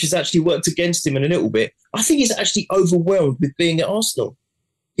 which has actually worked against him in a little bit, I think he's actually overwhelmed with being at Arsenal.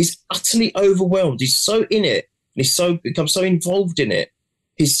 He's utterly overwhelmed. He's so in it. And he's become so involved in it.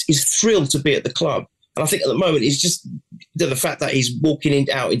 He's thrilled to be at the club. And I think at the moment, it's just the fact that he's walking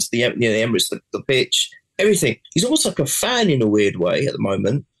out into the Emirates, the pitch, everything. He's almost like a fan in a weird way at the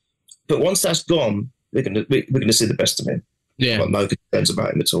moment. But once that's gone, we're gonna see the best of him. Yeah, I've got no concerns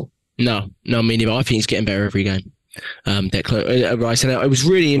about him at all. No, I mean, I think he's getting better every game. Rice, and it was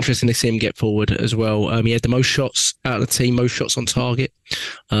really interesting to see him get forward as well. He had the most shots out of the team, most shots on target.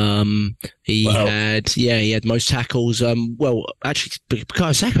 He had most tackles. Actually,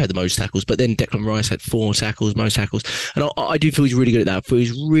 Bukayo Saka had the most tackles, but then Declan Rice had 4 tackles, most tackles. And I do feel he's really good at that. I feel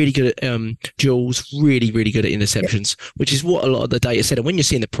he's really good at duels, really, really good at interceptions, which is what a lot of the data said. And when you're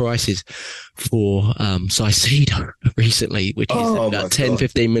seeing the prices for Caicedo recently, which is about 10,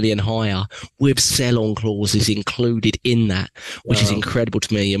 15 million higher, with sell-on clauses included in that, which is incredible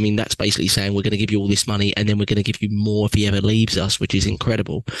to me. I mean, that's basically saying we're going to give you all this money and then we're going to give you more if he ever leaves us, which is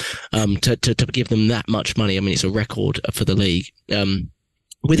incredible. To give them that much money, I mean, it's a record for the league.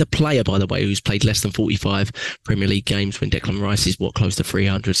 With a player, by the way, who's played less than 45 Premier League games, when Declan Rice is close to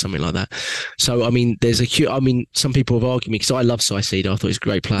 300, something like that. So, I mean, some people have argued me, because I love Caicedo. I thought he's a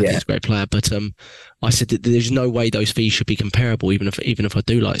great player. He's a great player, but I said that there's no way those fees should be comparable, even if I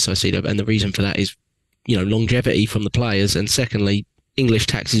do like Caicedo. And the reason for that is, longevity from the players, and secondly, English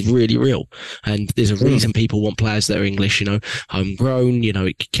tax is really real, and there's a reason people want players that are English, homegrown,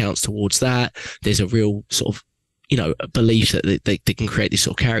 it counts towards that. There's a real sort of, belief that they can create this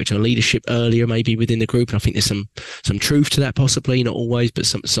sort of character and leadership earlier, maybe within the group. And I think there's some truth to that, possibly, not always, but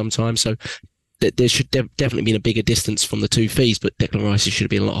sometimes. So there should definitely be a bigger distance from the two fees, but Declan Rice should have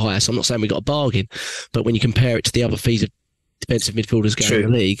been a lot higher. So I'm not saying we got a bargain, but when you compare it to the other fees of defensive midfielders going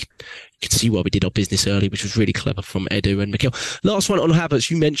in the league, you can see why we did our business early, which was really clever from Edu and Mikel. Last one on Havertz,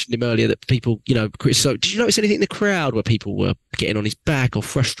 you mentioned him earlier, that people, so did you notice anything in the crowd where people were getting on his back or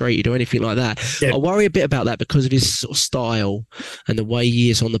frustrated or anything like that? I worry a bit about that because of his sort of style and the way he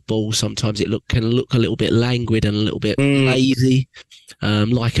is on the ball. Sometimes it can look a little bit languid and a little bit lazy,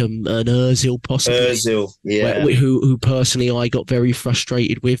 like an Ozil possibly. Ozil, yeah. Who personally I got very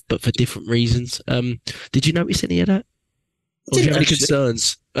frustrated with, but for different reasons. Did you notice any of that? Or do you have any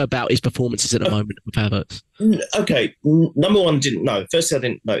concerns about his performances at the moment with Havertz? Okay, number one, didn't know. Firstly, I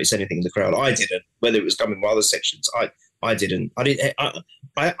didn't notice anything in the crowd. I didn't. Whether it was coming from other sections, I didn't.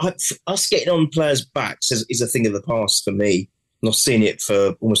 Us getting on players' backs is a thing of the past for me. I'm not seeing it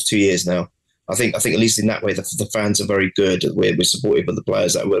for almost 2 years now. I think at least in that way, the fans are very good. We're supportive of the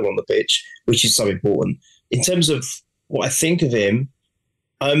players that were on the pitch, which is so important. In terms of what I think of him,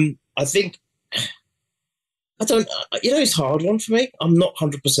 I think. I don't, it's a hard one for me. I'm not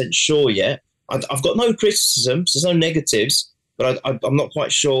 100% sure yet. I've got no criticisms, there's no negatives, but I'm not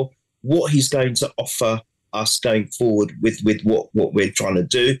quite sure what he's going to offer us going forward with what we're trying to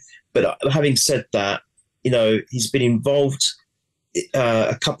do. But having said that, he's been involved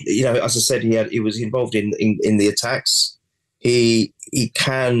a couple. As I said, he was involved in the attacks. He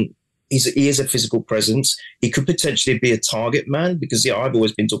is a physical presence. He could potentially be a target man because I've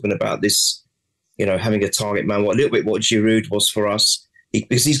always been talking about this. Having a target man, a little bit what Giroud was for us,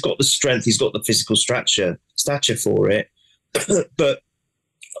 because he's got the strength, he's got the physical stature for it. But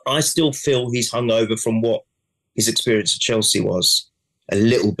I still feel he's hungover from what his experience at Chelsea was a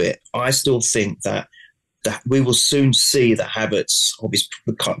little bit. I still think that we will soon see the Havertz of his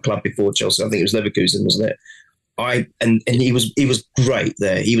club before Chelsea. I think it was Leverkusen, wasn't it? And he was great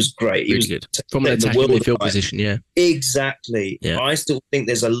there. He was great. He really was good from an attacking midfield position. Yeah, exactly. Yeah. I still think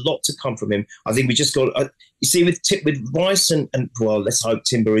there's a lot to come from him. I think we just got. You see, with Rice and well, let's hope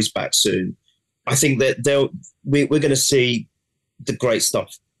Timber is back soon. I think that we're going to see the great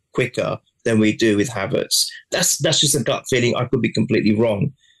stuff quicker than we do with Havertz. That's just a gut feeling. I could be completely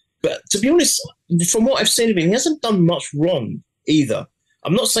wrong, but to be honest, from what I've seen of him, he hasn't done much wrong either.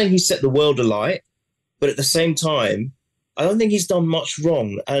 I'm not saying he set the world alight, but at the same time, I don't think he's done much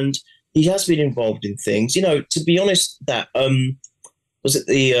wrong, and he has been involved in things. You know, to be honest, that was it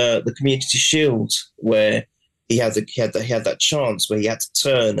the Community Shield where he had that chance where he had to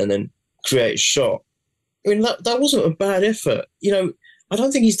turn and then create a shot. I mean, that wasn't a bad effort. You know, I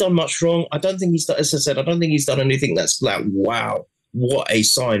don't think he's done much wrong. I don't think he's done, as I said, I don't think he's done anything that's like, wow, what a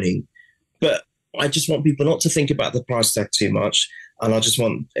signing. But I just want people not to think about the price tag too much. And I just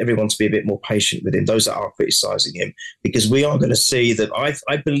want everyone to be a bit more patient with him, those that are criticising him, because we are going to see that I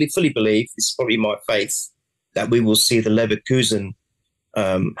fully believe, this is probably my faith, that we will see the Leverkusen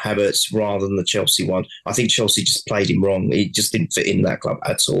Havertz rather than the Chelsea one. I think Chelsea just played him wrong. He just didn't fit in that club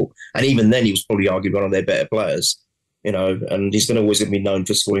at all. And even then, he was probably arguably one of their better players, you know, and he's always going to be known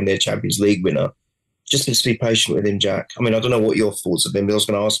for scoring their Champions League winner. Just be patient with him, Jack. I mean, I don't know what your thoughts have been, but I was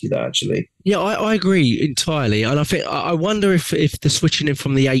going to ask you that, actually. Yeah, I agree entirely. And I wonder if the switching him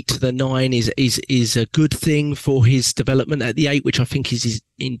from the 8 to the 9 is a good thing for his development at the 8, which I think is his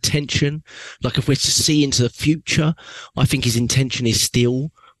intention. Like, if we're to see into the future, I think his intention is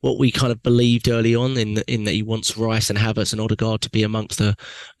still what we kind of believed early on in that he wants Rice and Havertz and Odegaard to be amongst a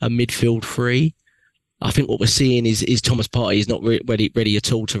midfield three. I think what we're seeing is Thomas Partey is not ready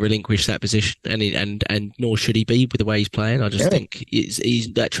at all to relinquish that position, and nor should he be with the way he's playing. I just think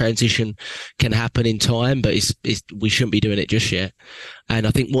that transition can happen in time, but we shouldn't be doing it just yet. And I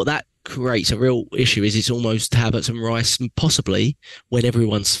think what that creates a real issue is it's almost Havertz and Rice, possibly when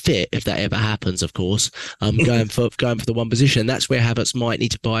everyone's fit, if that ever happens, of course, going for the one position. That's where Havertz might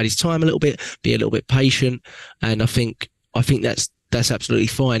need to bide his time a little bit, be a little bit patient, and I think that's absolutely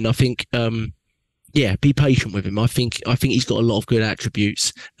fine. I think. Yeah, be patient with him. I think he's got a lot of good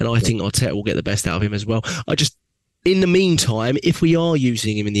attributes, and I think Arteta will get the best out of him as well. In the meantime, if we are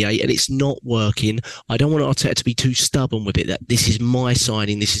using him in the 8 and it's not working, I don't want Arteta to be too stubborn with it, that this is my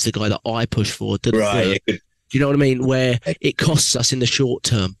signing, this is the guy that I push for. Right. Do you know what I mean? Where it costs us in the short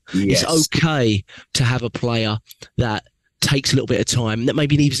term. Yes. It's okay to have a player that takes a little bit of time, that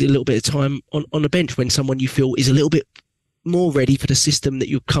maybe needs a little bit of time on the bench when someone you feel is a little bit more ready for the system that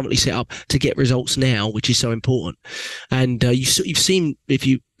you've currently set up to get results now, which is so important. And you've seen,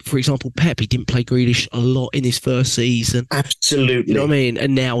 for example, Pep, he didn't play Grealish a lot in his first season. Absolutely. You know what I mean?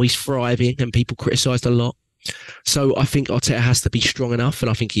 And now he's thriving, and people criticised a lot. So I think Arteta has to be strong enough,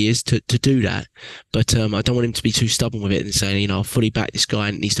 and I think he is, to do that. But I don't want him to be too stubborn with it and saying, I'll fully back this guy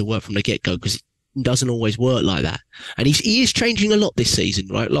and it needs to work from the get-go, because doesn't always work like that. And he is changing a lot this season,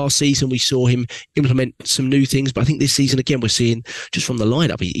 right? Last season we saw him implement some new things, but I think this season again we're seeing just from the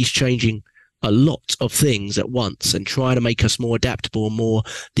lineup he's changing a lot of things at once and trying to make us more adaptable and more,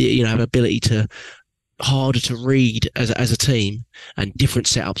 have ability to harder to read as a team, and different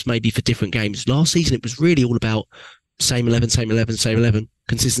setups maybe for different games. Last season it was really all about same 11,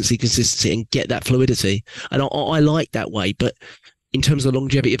 consistency, and get that fluidity. And I like that way, but in terms of the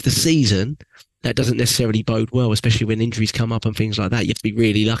longevity of the season, that doesn't necessarily bode well, especially when injuries come up and things like that. You have to be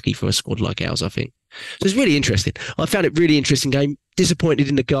really lucky for a squad like ours, I think. So it's really interesting. I found it really interesting game. Disappointed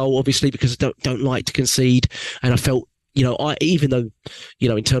in the goal, obviously, because I don't like to concede. And I felt, even though,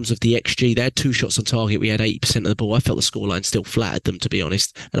 in terms of the XG, they had 2 shots on target. We had 80% of the ball. I felt the scoreline still flattered them, to be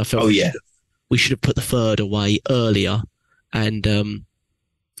honest. And I felt we should have put the third away earlier. And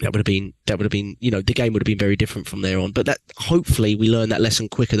that would have been, the game would have been very different from there on. But that, hopefully, we learned that lesson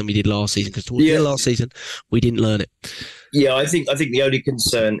quicker than we did last season, because towards the end of last season, we didn't learn it. Yeah, I think the only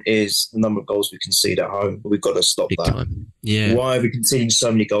concern is the number of goals we concede at home. We've got to stop Big that. Time. Yeah. Why are we conceding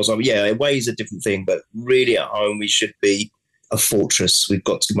so many goals? Away is a different thing, but really at home, we should be a fortress. We've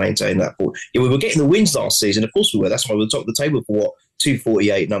got to maintain that. We were getting the wins last season. Of course we were. That's why we were top of the table for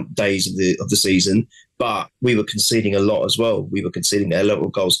 248 days of the season. But we were conceding a lot as well. We were conceding a lot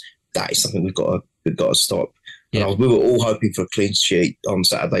of goals. That is something we've got to stop. Yeah. And we were all hoping for a clean sheet on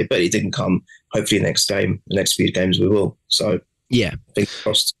Saturday, but it didn't come. Hopefully the next few games we will. So yeah, fingers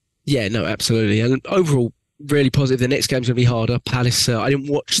crossed. Yeah, no, absolutely. And overall, really positive. The next game's going to be harder. Palace, I didn't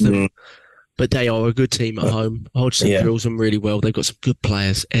watch them, but they are a good team at home. Hodgson drills them really well. They've got some good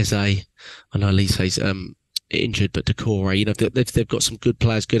players. Eze, I know Lise's injured, but Decore, they've got some good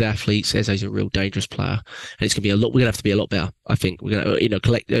players, good athletes. Eze's a real dangerous player, and it's going to be a lot. We're going to have to be a lot better. I think we're going to,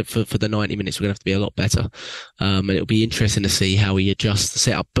 collect for the 90 minutes. We're going to have to be a lot better, and it'll be interesting to see how he adjusts the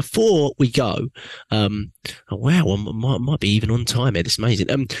setup. Before we go, wow, I might be even on time here. This is amazing.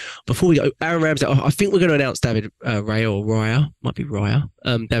 Before we go, Aaron Ramsdale. I think we're going to announce David Raya, might be Raya,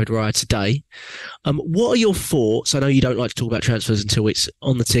 David Raya today. What are your thoughts? I know you don't like to talk about transfers until it's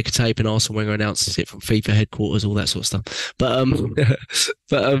on the ticker tape and Arsene Wenger announces it from FIFA headquarters, all that sort of stuff.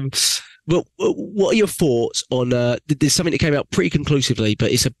 But what are your thoughts on? There's something that came out pretty conclusively,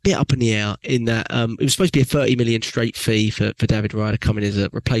 but it's a bit up in the air. In that it was supposed to be a 30 million straight fee for David Raya to come in as a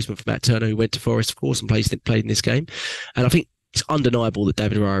replacement for Matt Turner, who went to Forest, of course, and played in this game. And I think it's undeniable that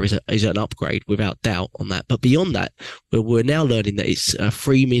David Raya is an upgrade, without doubt, on that. But beyond that, we're now learning that it's a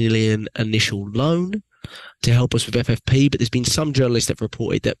 $3 million initial loan to help us with FFP. But there's been some journalists that have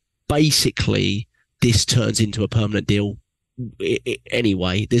reported that basically this turns into a permanent deal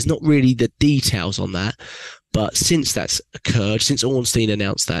anyway. There's not really the details on that. But since that's occurred, since Ornstein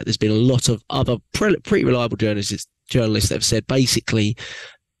announced that, there's been a lot of other pretty reliable journalists that have said basically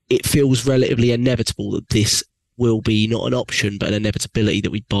it feels relatively inevitable that this will be not an option but an inevitability that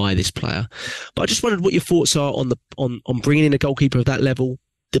we buy this player. But I just wondered what your thoughts are on bringing in a goalkeeper of that level,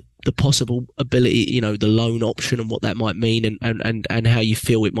 the possible ability, the loan option and what that might mean, and how you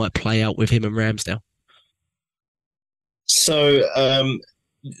feel it might play out with him and Ramsdale. So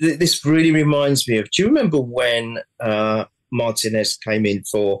this really reminds me of, do you remember when Martinez came in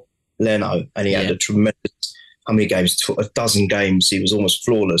for Leno and he had a tremendous, how many games? A dozen games. He was almost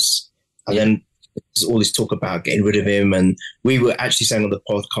flawless. And then there's all this talk about getting rid of him. And we were actually saying on the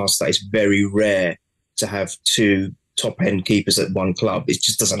podcast that it's very rare to have two top-end keepers at one club. It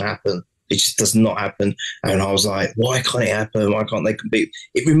just doesn't happen. It just does not happen. And I was like, why can't it happen? Why can't they compete?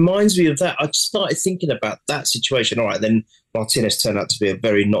 It reminds me of that. I just started thinking about that situation. All right, then Martinez turned out to be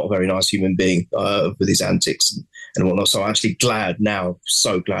not a very nice human being with his antics and whatnot. So I'm actually glad now,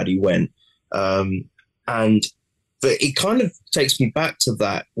 so glad he went. But it kind of takes me back to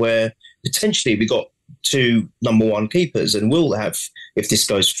that, where potentially we got two number one keepers, and we'll have, if this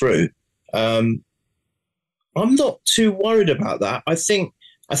goes through. I'm not too worried about that. I think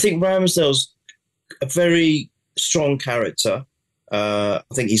Ramsdale's a very strong character. I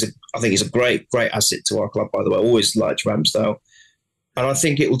think he's a great asset to our club, by the way. I always liked Ramsdale. And I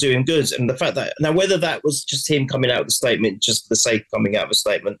think it will do him good. And the fact that, now whether that was just him coming out with a statement, just for the sake of coming out with a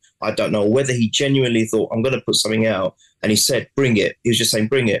statement, I don't know. Whether he genuinely thought, I'm going to put something out, and he said, bring it. He was just saying,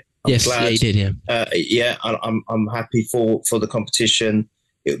 bring it. I'm glad. Yeah, he did, yeah. I'm happy for the competition.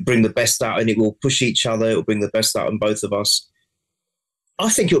 It will bring the best out, and it will push each other. It will bring the best out in both of us. I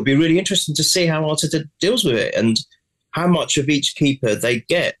think it will be really interesting to see how Arteta deals with it and how much of each keeper they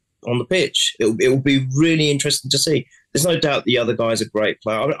get on the pitch. It will be really interesting to see. There's no doubt the other guy's a great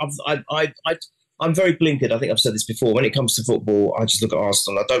player. I'm very blinkered. I think I've said this before. When it comes to football, I just look at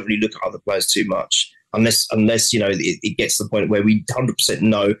Arsenal. I don't really look at other players too much, unless it gets to the point where we 100%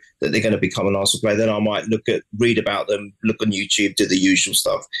 know that they're going to become an Arsenal player. Then I might read about them, look on YouTube, do the usual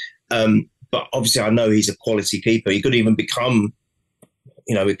stuff. But obviously, I know he's a quality keeper. He could even become,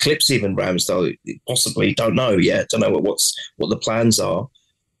 eclipse even Ramsdale. Possibly, don't know yet. Don't know what the plans are.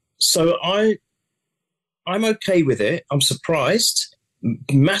 So I'm okay with it. I'm surprised,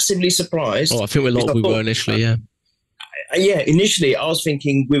 massively surprised. Oh, I think we were initially, yeah. Yeah, initially I was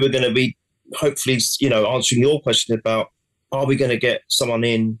thinking we were going to be hopefully, answering your question about, are we going to get someone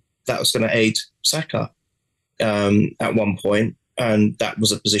in that was going to aid Saka at one point? And that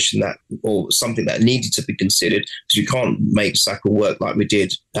was a position or something that needed to be considered, because you can't make Saka work like we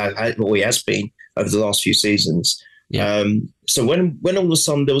did, or he has been over the last few seasons. Yeah. So when all of a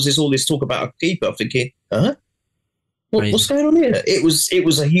sudden there was all this talk about a keeper, I'm thinking, what's going on here? It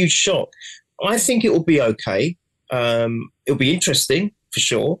was a huge shock. I think it will be okay. It'll be interesting for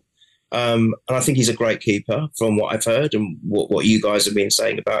sure. And I think he's a great keeper from what I've heard and what you guys have been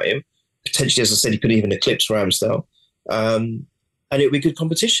saying about him. Potentially, as I said, he could even eclipse Ramsdale. And it'll be good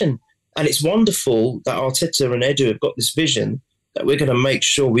competition. And it's wonderful that Arteta and Edu have got this vision that we're going to make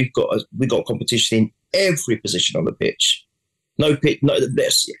sure we've got competition in every position on the pitch. No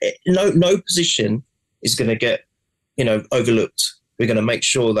position is going to get overlooked. We're going to make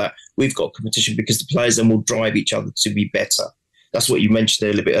sure that we've got competition, because the players then will drive each other to be better. That's what you mentioned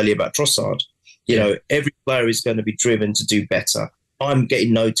a little bit earlier about Trossard. Every player is going to be driven to do better. I'm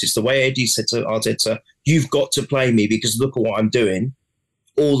getting noticed. The way Eddie said to Arteta, you've got to play me because look at what I'm doing.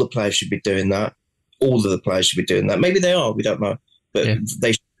 All the players should be doing that. All of the players should be doing that. Maybe they are. We don't know. But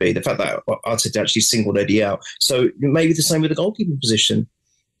they should be. The fact that Arteta actually singled Eddie out. So maybe the same with the goalkeeping position.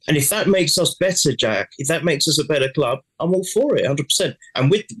 And if that makes us better, Jack, if that makes us a better club, I'm all for it, 100%.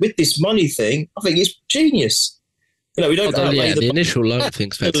 And with this money thing, I think it's genius. We don't outlay the initial loan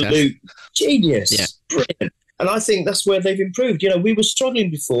thing's fantastic. Genius. Yeah. Brilliant. And I think that's where they've improved. We were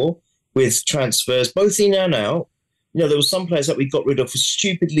struggling before with transfers, both in and out. There were some players that we got rid of for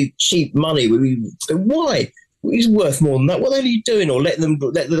stupidly cheap money. Why? He's worth more than that. What the hell are you doing? Or let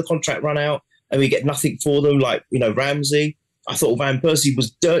the contract run out and we get nothing for them, like, Ramsey. I thought Van Persie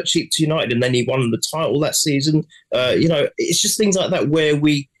was dirt cheap to United and then he won the title that season. It's just things like that where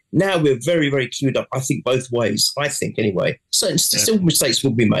we're very, very queued up, I think, both ways. I think, anyway. So still mistakes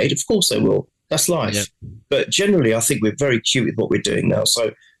will be made. Of course they will. That's life. Yeah. But generally, I think we're very cute with what we're doing now.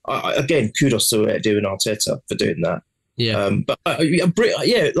 So, again, kudos to Edu and Arteta for doing that. Yeah. But,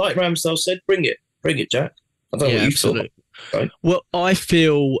 like Ramsdale said, bring it, Jack. I don't know what you feel. Right? Well, I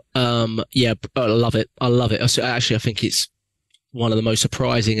feel, I love it. Actually, I think it's one of the most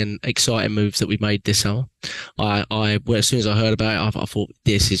surprising and exciting moves that we've made this summer. As soon as I heard about it, I thought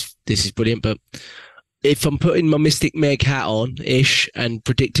this is brilliant. But if I'm putting my Mystic Meg hat on and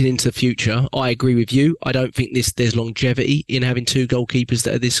predicting into the future, I agree with you. I don't think there's longevity in having two goalkeepers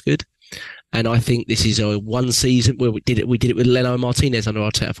that are this good. And I think this is a one season where we did it with Leno and Martinez under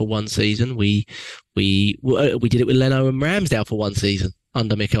Arteta for one season. We did it with Leno and Ramsdale for one season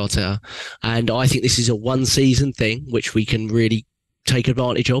under Mikel Arteta. And I think this is a one season thing, which we can really take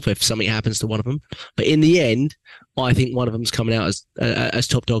advantage of if something happens to one of them. But in the end, I think one of them's coming out as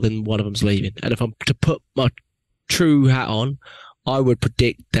top dog and one of them's leaving. And if I'm to put my true hat on, I would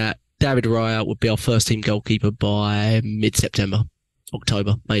predict that David Raya would be our first team goalkeeper by mid-September.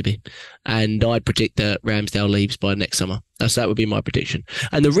 October, maybe. And I'd predict that Ramsdale leaves by next summer. That would be my prediction.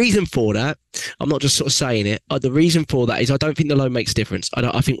 And the reason for that, I'm not just sort of saying it. The reason for that is I don't think the loan makes a difference.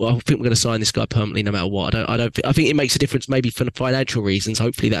 I think we're going to sign this guy permanently no matter what. I think it makes a difference maybe for the financial reasons.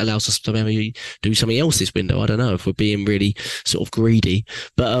 Hopefully that allows us to maybe do something else this window. I don't know if we're being really sort of greedy.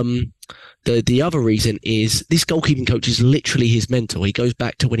 But the other reason is this goalkeeping coach is literally his mentor. He goes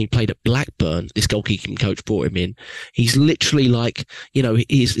back to when he played at Blackburn. This goalkeeping coach brought him in. He's literally like,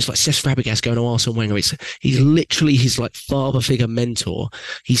 it's like Cesc Fabregas going to Arsene Wenger. He's literally his like father figure mentor.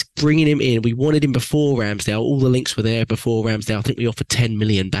 He's bringing him in. We wanted him before Ramsdale. All the links were there before Ramsdale. I think we offered 10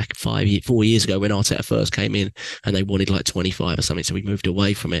 million back 4 years ago when Arteta first came in, and they wanted like 25 or something. So we moved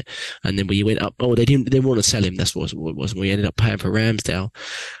away from it. And then we went up. Oh, they didn't want to sell him. That's what it was. We ended up paying for Ramsdale.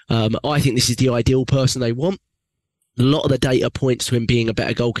 I think this is the ideal person they want. A lot of the data points to him being a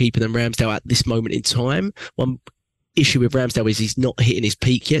better goalkeeper than Ramsdale at this moment in time. One issue with Ramsdale is he's not hitting his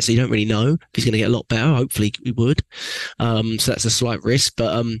peak yet, so you don't really know if he's going to get a lot better. Hopefully he would. So that's a slight risk.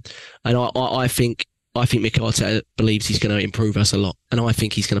 But and I think Mikel Arteta believes he's going to improve us a lot, and I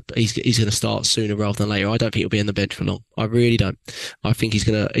think he's going to start sooner rather than later. I don't think he'll be on the bench for long. I really don't. I think he's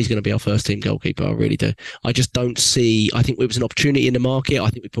going to be our first team goalkeeper. I really do. I just don't see. I think it was an opportunity in the market. I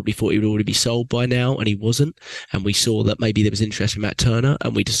think we probably thought he would already be sold by now, and he wasn't. And we saw that maybe there was interest in Matt Turner,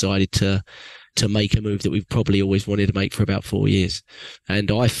 and we decided to make a move that we've probably always wanted to make for about 4 years. And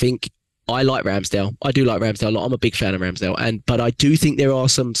I think. I like Ramsdale. I do like Ramsdale a lot. I'm a big fan of Ramsdale, but I do think there are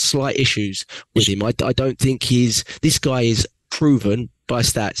some slight issues with him. I don't think this guy is proven by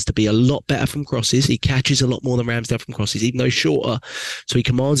stats to be a lot better from crosses. He catches a lot more than Ramsdale from crosses, even though he's shorter. So he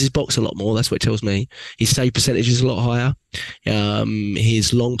commands his box a lot more. That's what it tells me. His save percentage is a lot higher.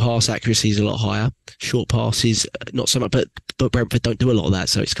 His long pass accuracy is a lot higher. Short passes, not so much, but Brentford don't do a lot of that.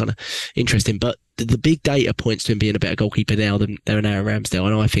 So it's kind of interesting. But the big data points to him being a better goalkeeper now than Aaron Ramsdale.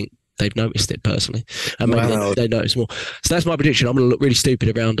 And I think they've noticed it personally, and maybe they notice more. So that's my prediction. I'm going to look really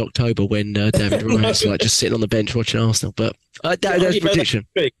stupid around October when David Raya's like just sitting on the bench watching Arsenal. But that's a prediction.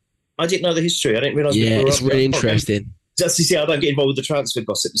 I didn't know the history. I didn't realise. Yeah, it's really interesting. Just to see, I don't get involved with the transfer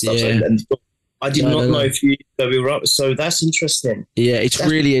gossip and stuff. Yeah. And I did not know if you we were up. So that's interesting. Yeah, that's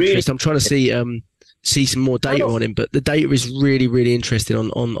really interesting. I'm trying to see some more data on him, but the data is really, really interesting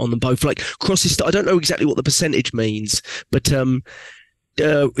on them both. Like crosses, I don't know exactly what the percentage means, but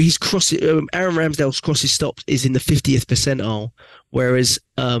his cross, Aaron Ramsdale's crosses stopped is in the 50th percentile, whereas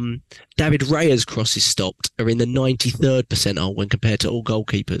David Raya's crosses stopped are in the 93rd percentile when compared to all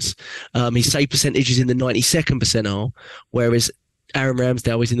goalkeepers. His save percentage is in the 92nd percentile, whereas Aaron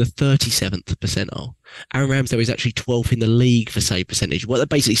Ramsdale is in the 37th percentile. Aaron Ramsdale is actually 12th in the league for save percentage. What that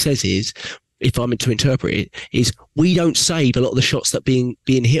basically says is, if I'm to interpret it, is we don't save a lot of the shots that being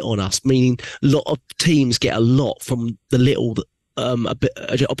hit on us, meaning a lot of teams get a lot from the little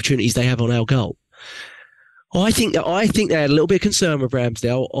opportunities they have on our goal. I think they had a little bit of concern with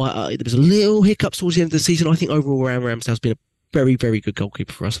Ramsdale. There was a little hiccups towards the end of the season. I think overall Aaron Ramsdale's been very, very good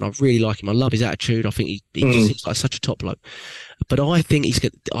goalkeeper for us, and I really like him. I love his attitude. I think he just seems like such a top bloke. But I think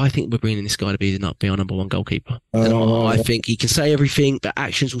we're bringing this guy to be our number one goalkeeper. And I think he can say everything, but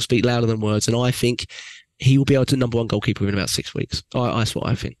actions will speak louder than words. And I think he will be able to number one goalkeeper in about 6 weeks. That's what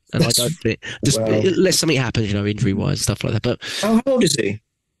I think. And I don't think, unless something happens, injury wise, stuff like that. But how old is he?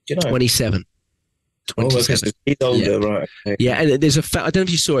 Do you know? 27. 27. He's older, right? Okay. Yeah, and there's I don't know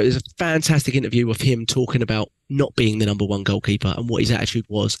if you saw it. There's a fantastic interview of him talking about not being the number one goalkeeper and what his attitude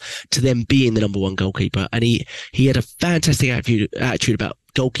was to them being the number one goalkeeper. And he had a fantastic attitude about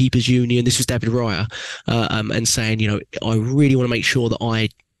goalkeepers union. This was David Raya, and saying, I really want to make sure that I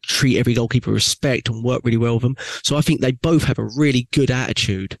treat every goalkeeper with respect and work really well with them. So I think they both have a really good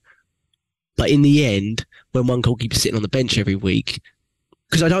attitude. But in the end, when one goalkeeper's sitting on the bench every week,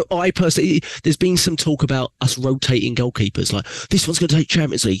 because I personally, there's been some talk about us rotating goalkeepers, like this one's going to take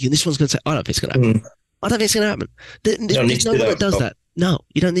Champions League and this one's going to take. I don't think it's going to happen. I don't think it's going to happen. There's no one that does that. No,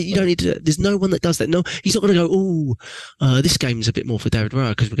 you don't need to do that. There's no one that does that. No, he's not going to go, this game's a bit more for David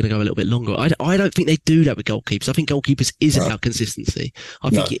Raya because we're going to go a little bit longer. I don't think they do that with goalkeepers. I think goalkeepers is about consistency.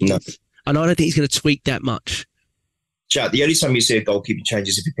 And I don't think he's going to tweak that much. Jack, the only time you see a goalkeeper change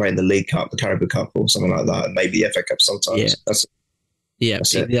is if you're playing the League Cup, the Carabao Cup or something like that, and maybe the FA Cup sometimes. Yeah,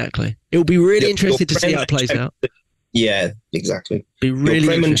 exactly. It will be really interesting to see how it plays out. Yeah, exactly. Be really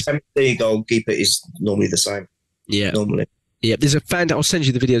Your Champions League goalkeeper is normally the same. Yeah. Normally. Yeah, I'll send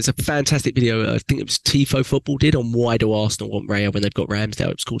you the video. There's a fantastic video. I think it was Tifo Football did on why do Arsenal want Raya when they've got Ramsdale.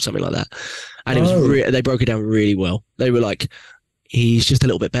 It was called something like that. And it was they broke it down really well. They were like, he's just a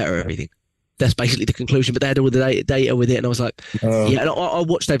little bit better at everything. That's basically the conclusion. But they had all the data with it. And I was like, and I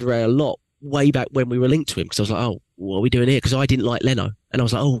watched David Raya a lot way back when we were linked to him because I was like, what are we doing here? Because I didn't like Leno. And I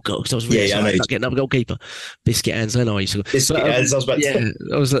was like, God, because I was really excited about getting another goalkeeper. Biscuit hands Leno. I used to go. Biscuit hands, I was about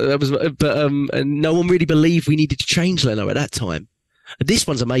to say. And no one really believed we needed to change Leno at that time. This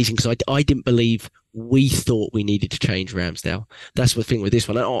one's amazing because I didn't believe we thought we needed to change Ramsdale. That's the thing with this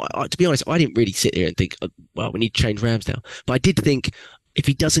one. To be honest, I didn't really sit here and think, we need to change Ramsdale. But I did think if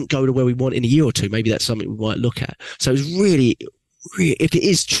he doesn't go to where we want in a year or two, maybe that's something we might look at. So it's really, if it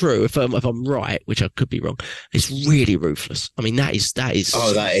is true, if I'm right, which I could be wrong, it's really ruthless. I mean, that is.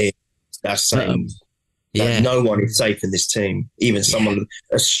 That's saying. No one is safe in this team. Even someone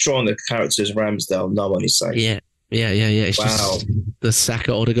as strong a character as Ramsdale, no one is safe. Yeah. It's just the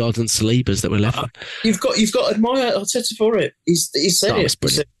Saka, Odegaard, and Salibas that were left. You've got to admire Arteta for it. He said it.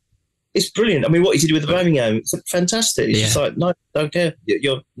 Brilliant. It's brilliant. I mean, what he did with Birmingham, it's fantastic. He's just like, no, don't care.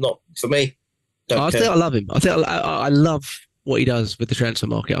 You're not for me. I think I love him. I love what he does with the transfer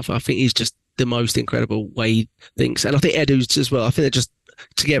market. I think he's just the most incredible way he thinks, and I think Edu's as well. I think they're just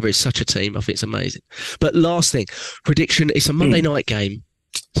together as such a team. I think it's amazing. But last thing, prediction. It's a Monday night game.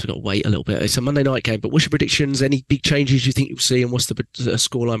 So we've got to wait a little bit. It's a Monday night game, but what's your predictions? Any big changes you think you'll see, and what's the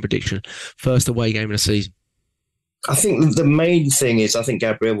scoreline prediction? First away game of the season. I think the main thing is I think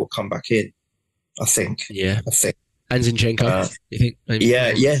Gabriel will come back in. I think. And Zinchenko. You think? Maybe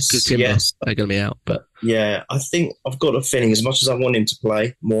yes. They're going to be out, but yeah, I think I've got a feeling. As much as I want him to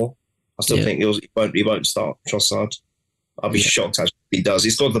play more, I still think he won't start Trossard. I'll be shocked actually if he does.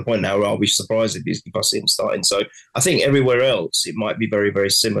 It's got to the point now where I'll be surprised if I see him starting. So I think everywhere else it might be very,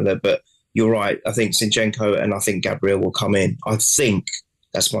 very similar. But you're right. I think Zinchenko and I think Gabriel will come in. I think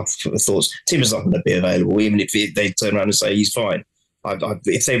that's my thoughts. Timber's not going to be available, even if they turn around and say he's fine.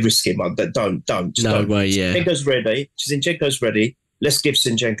 If they risk him, don't. Just no don't. way, yeah. Zinchenko's ready. Let's give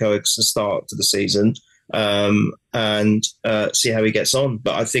Zinchenko a start to the season and see how he gets on.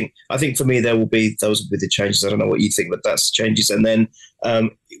 But I think for me those will be the changes. I don't know what you think, but that's changes. And then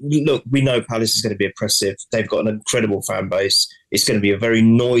look, we know Palace is going to be oppressive. They've got an incredible fan base. It's going to be a very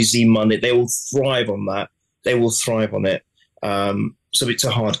noisy Monday. They will thrive on that. They will thrive on it. So it's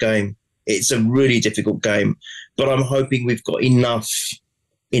a hard game. It's a really difficult game. But I'm hoping we've got enough.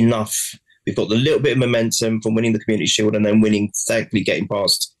 We've got a little bit of momentum from winning the Community Shield and then thankfully getting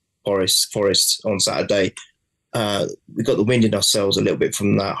past Forest on Saturday. We've got the wind in ourselves a little bit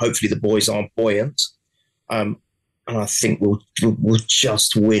from that. Hopefully the boys aren't buoyant. And I think we'll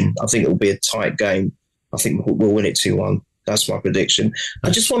just win. I think it'll be a tight game. I think we'll win it 2-1. That's my prediction. I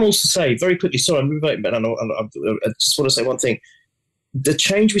just want to also say very quickly, sorry, I'm moving, but I just want to say one thing. The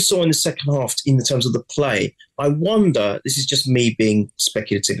change we saw in the second half in terms of the play, I wonder, this is just me being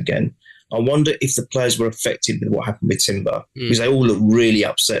speculative again, I wonder if the players were affected with what happened with Timber because they all look really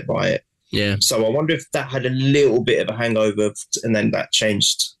upset by it. Yeah. So I wonder if that had a little bit of a hangover and then that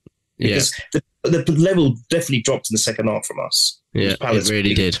changed. Because the level definitely dropped in the second half from us. Yeah, it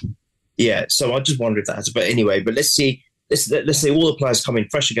really did. Yeah, so I just wonder if that has. But anyway, let's see all the players come in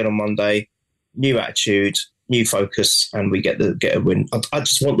fresh again on Monday, new attitude, new focus, and we get a win. I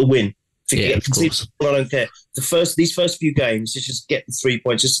just want the win. Of course. I don't care. These first few games, let's just get the 3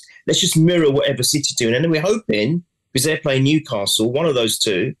 points. Let's just mirror whatever City do, and then we're hoping, because they're playing Newcastle, one of those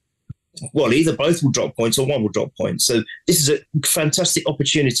two. Well, either both will drop points or one will drop points. So this is a fantastic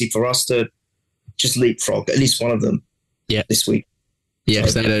opportunity for us to just leapfrog at least one of them this week. Yeah,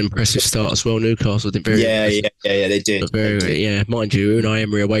 because they had an impressive start as well. Newcastle did very they did. Mind you, Unai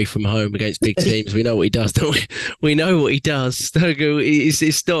Emery away from home against big teams. We know what he does, don't we? We know what he does.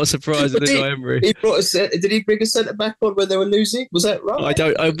 It's not a surprise with Unai Emery. Did he bring a centre back on when they were losing? Was that right?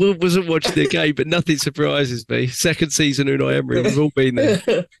 I wasn't watching the game, but nothing surprises me. Second season Unai Emery, we've all been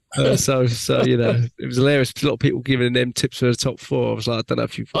there. So you know, it was hilarious. A lot of people giving them tips for the top 4. I was like, I don't know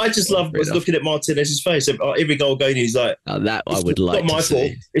if you. I just love looking at Martinez's face. Every goal going, he's like, that I would like. Not my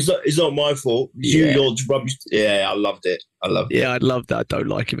fault. It's not my fault. You're rubbish. Yeah, I loved it. Yeah, I love that. I don't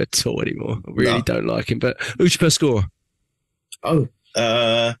like him at all anymore. I really don't like him. But who's your first scorer? Gosh.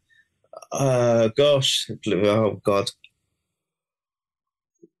 Oh, God.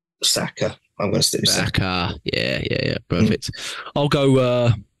 Saka. I'm going to stick with Saka. Yeah. Perfect. I'll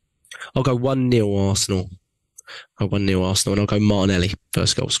go 1-0 Arsenal. I'll 1-0 Arsenal, and I'll go Martinelli,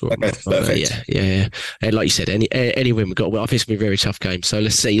 first goal scorer. Okay, perfect. Yeah. And like you said, any win we've got. Well, I think it's going to be a very tough game. So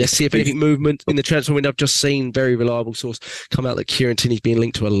let's see if anything movement in the transfer window. I've just seen very reliable source come out that Kieran Tierney's being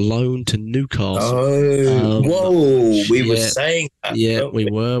linked to a loan to Newcastle. We were saying that. Yeah, we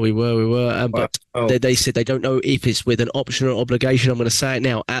were. But they said they don't know if it's with an option or obligation. I'm going to say it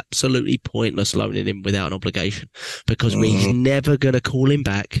now. Absolutely pointless loaning him without an obligation, because we're never going to call him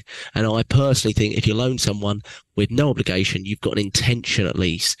back. And I personally think if you loan someone with no obligation, you've got an intention at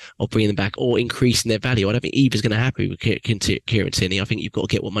least of bringing them back or increasing their value. I don't think either's going to happen with Kieran Tierney. I think you've got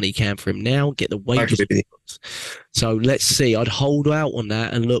to get what money you can for him now, get the wages. So let's see. I'd hold out on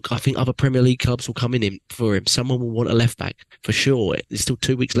that, and look, I think other Premier League clubs will come in for him. Someone will want a left back for sure. There's still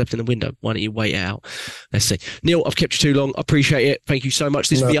 2 weeks left in the window. Why don't you wait it out? Let's see. Neil, I've kept you too long. I appreciate it. Thank you so much.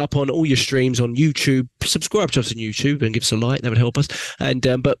 This will be up on all your streams on YouTube. Subscribe to us on YouTube and give us a like. That would help us. And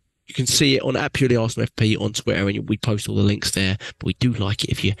but you can see it on @PurelyArsenalFP on Twitter, and we post all the links there. But we do like it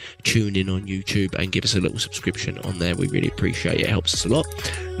if you tune in on YouTube and give us a little subscription on there. We really appreciate it. It helps us a lot.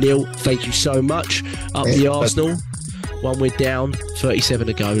 Neil, thank you so much. Up the Arsenal. 1 we're down, 37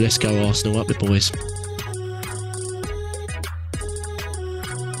 to go. Let's go Arsenal. Up the boys.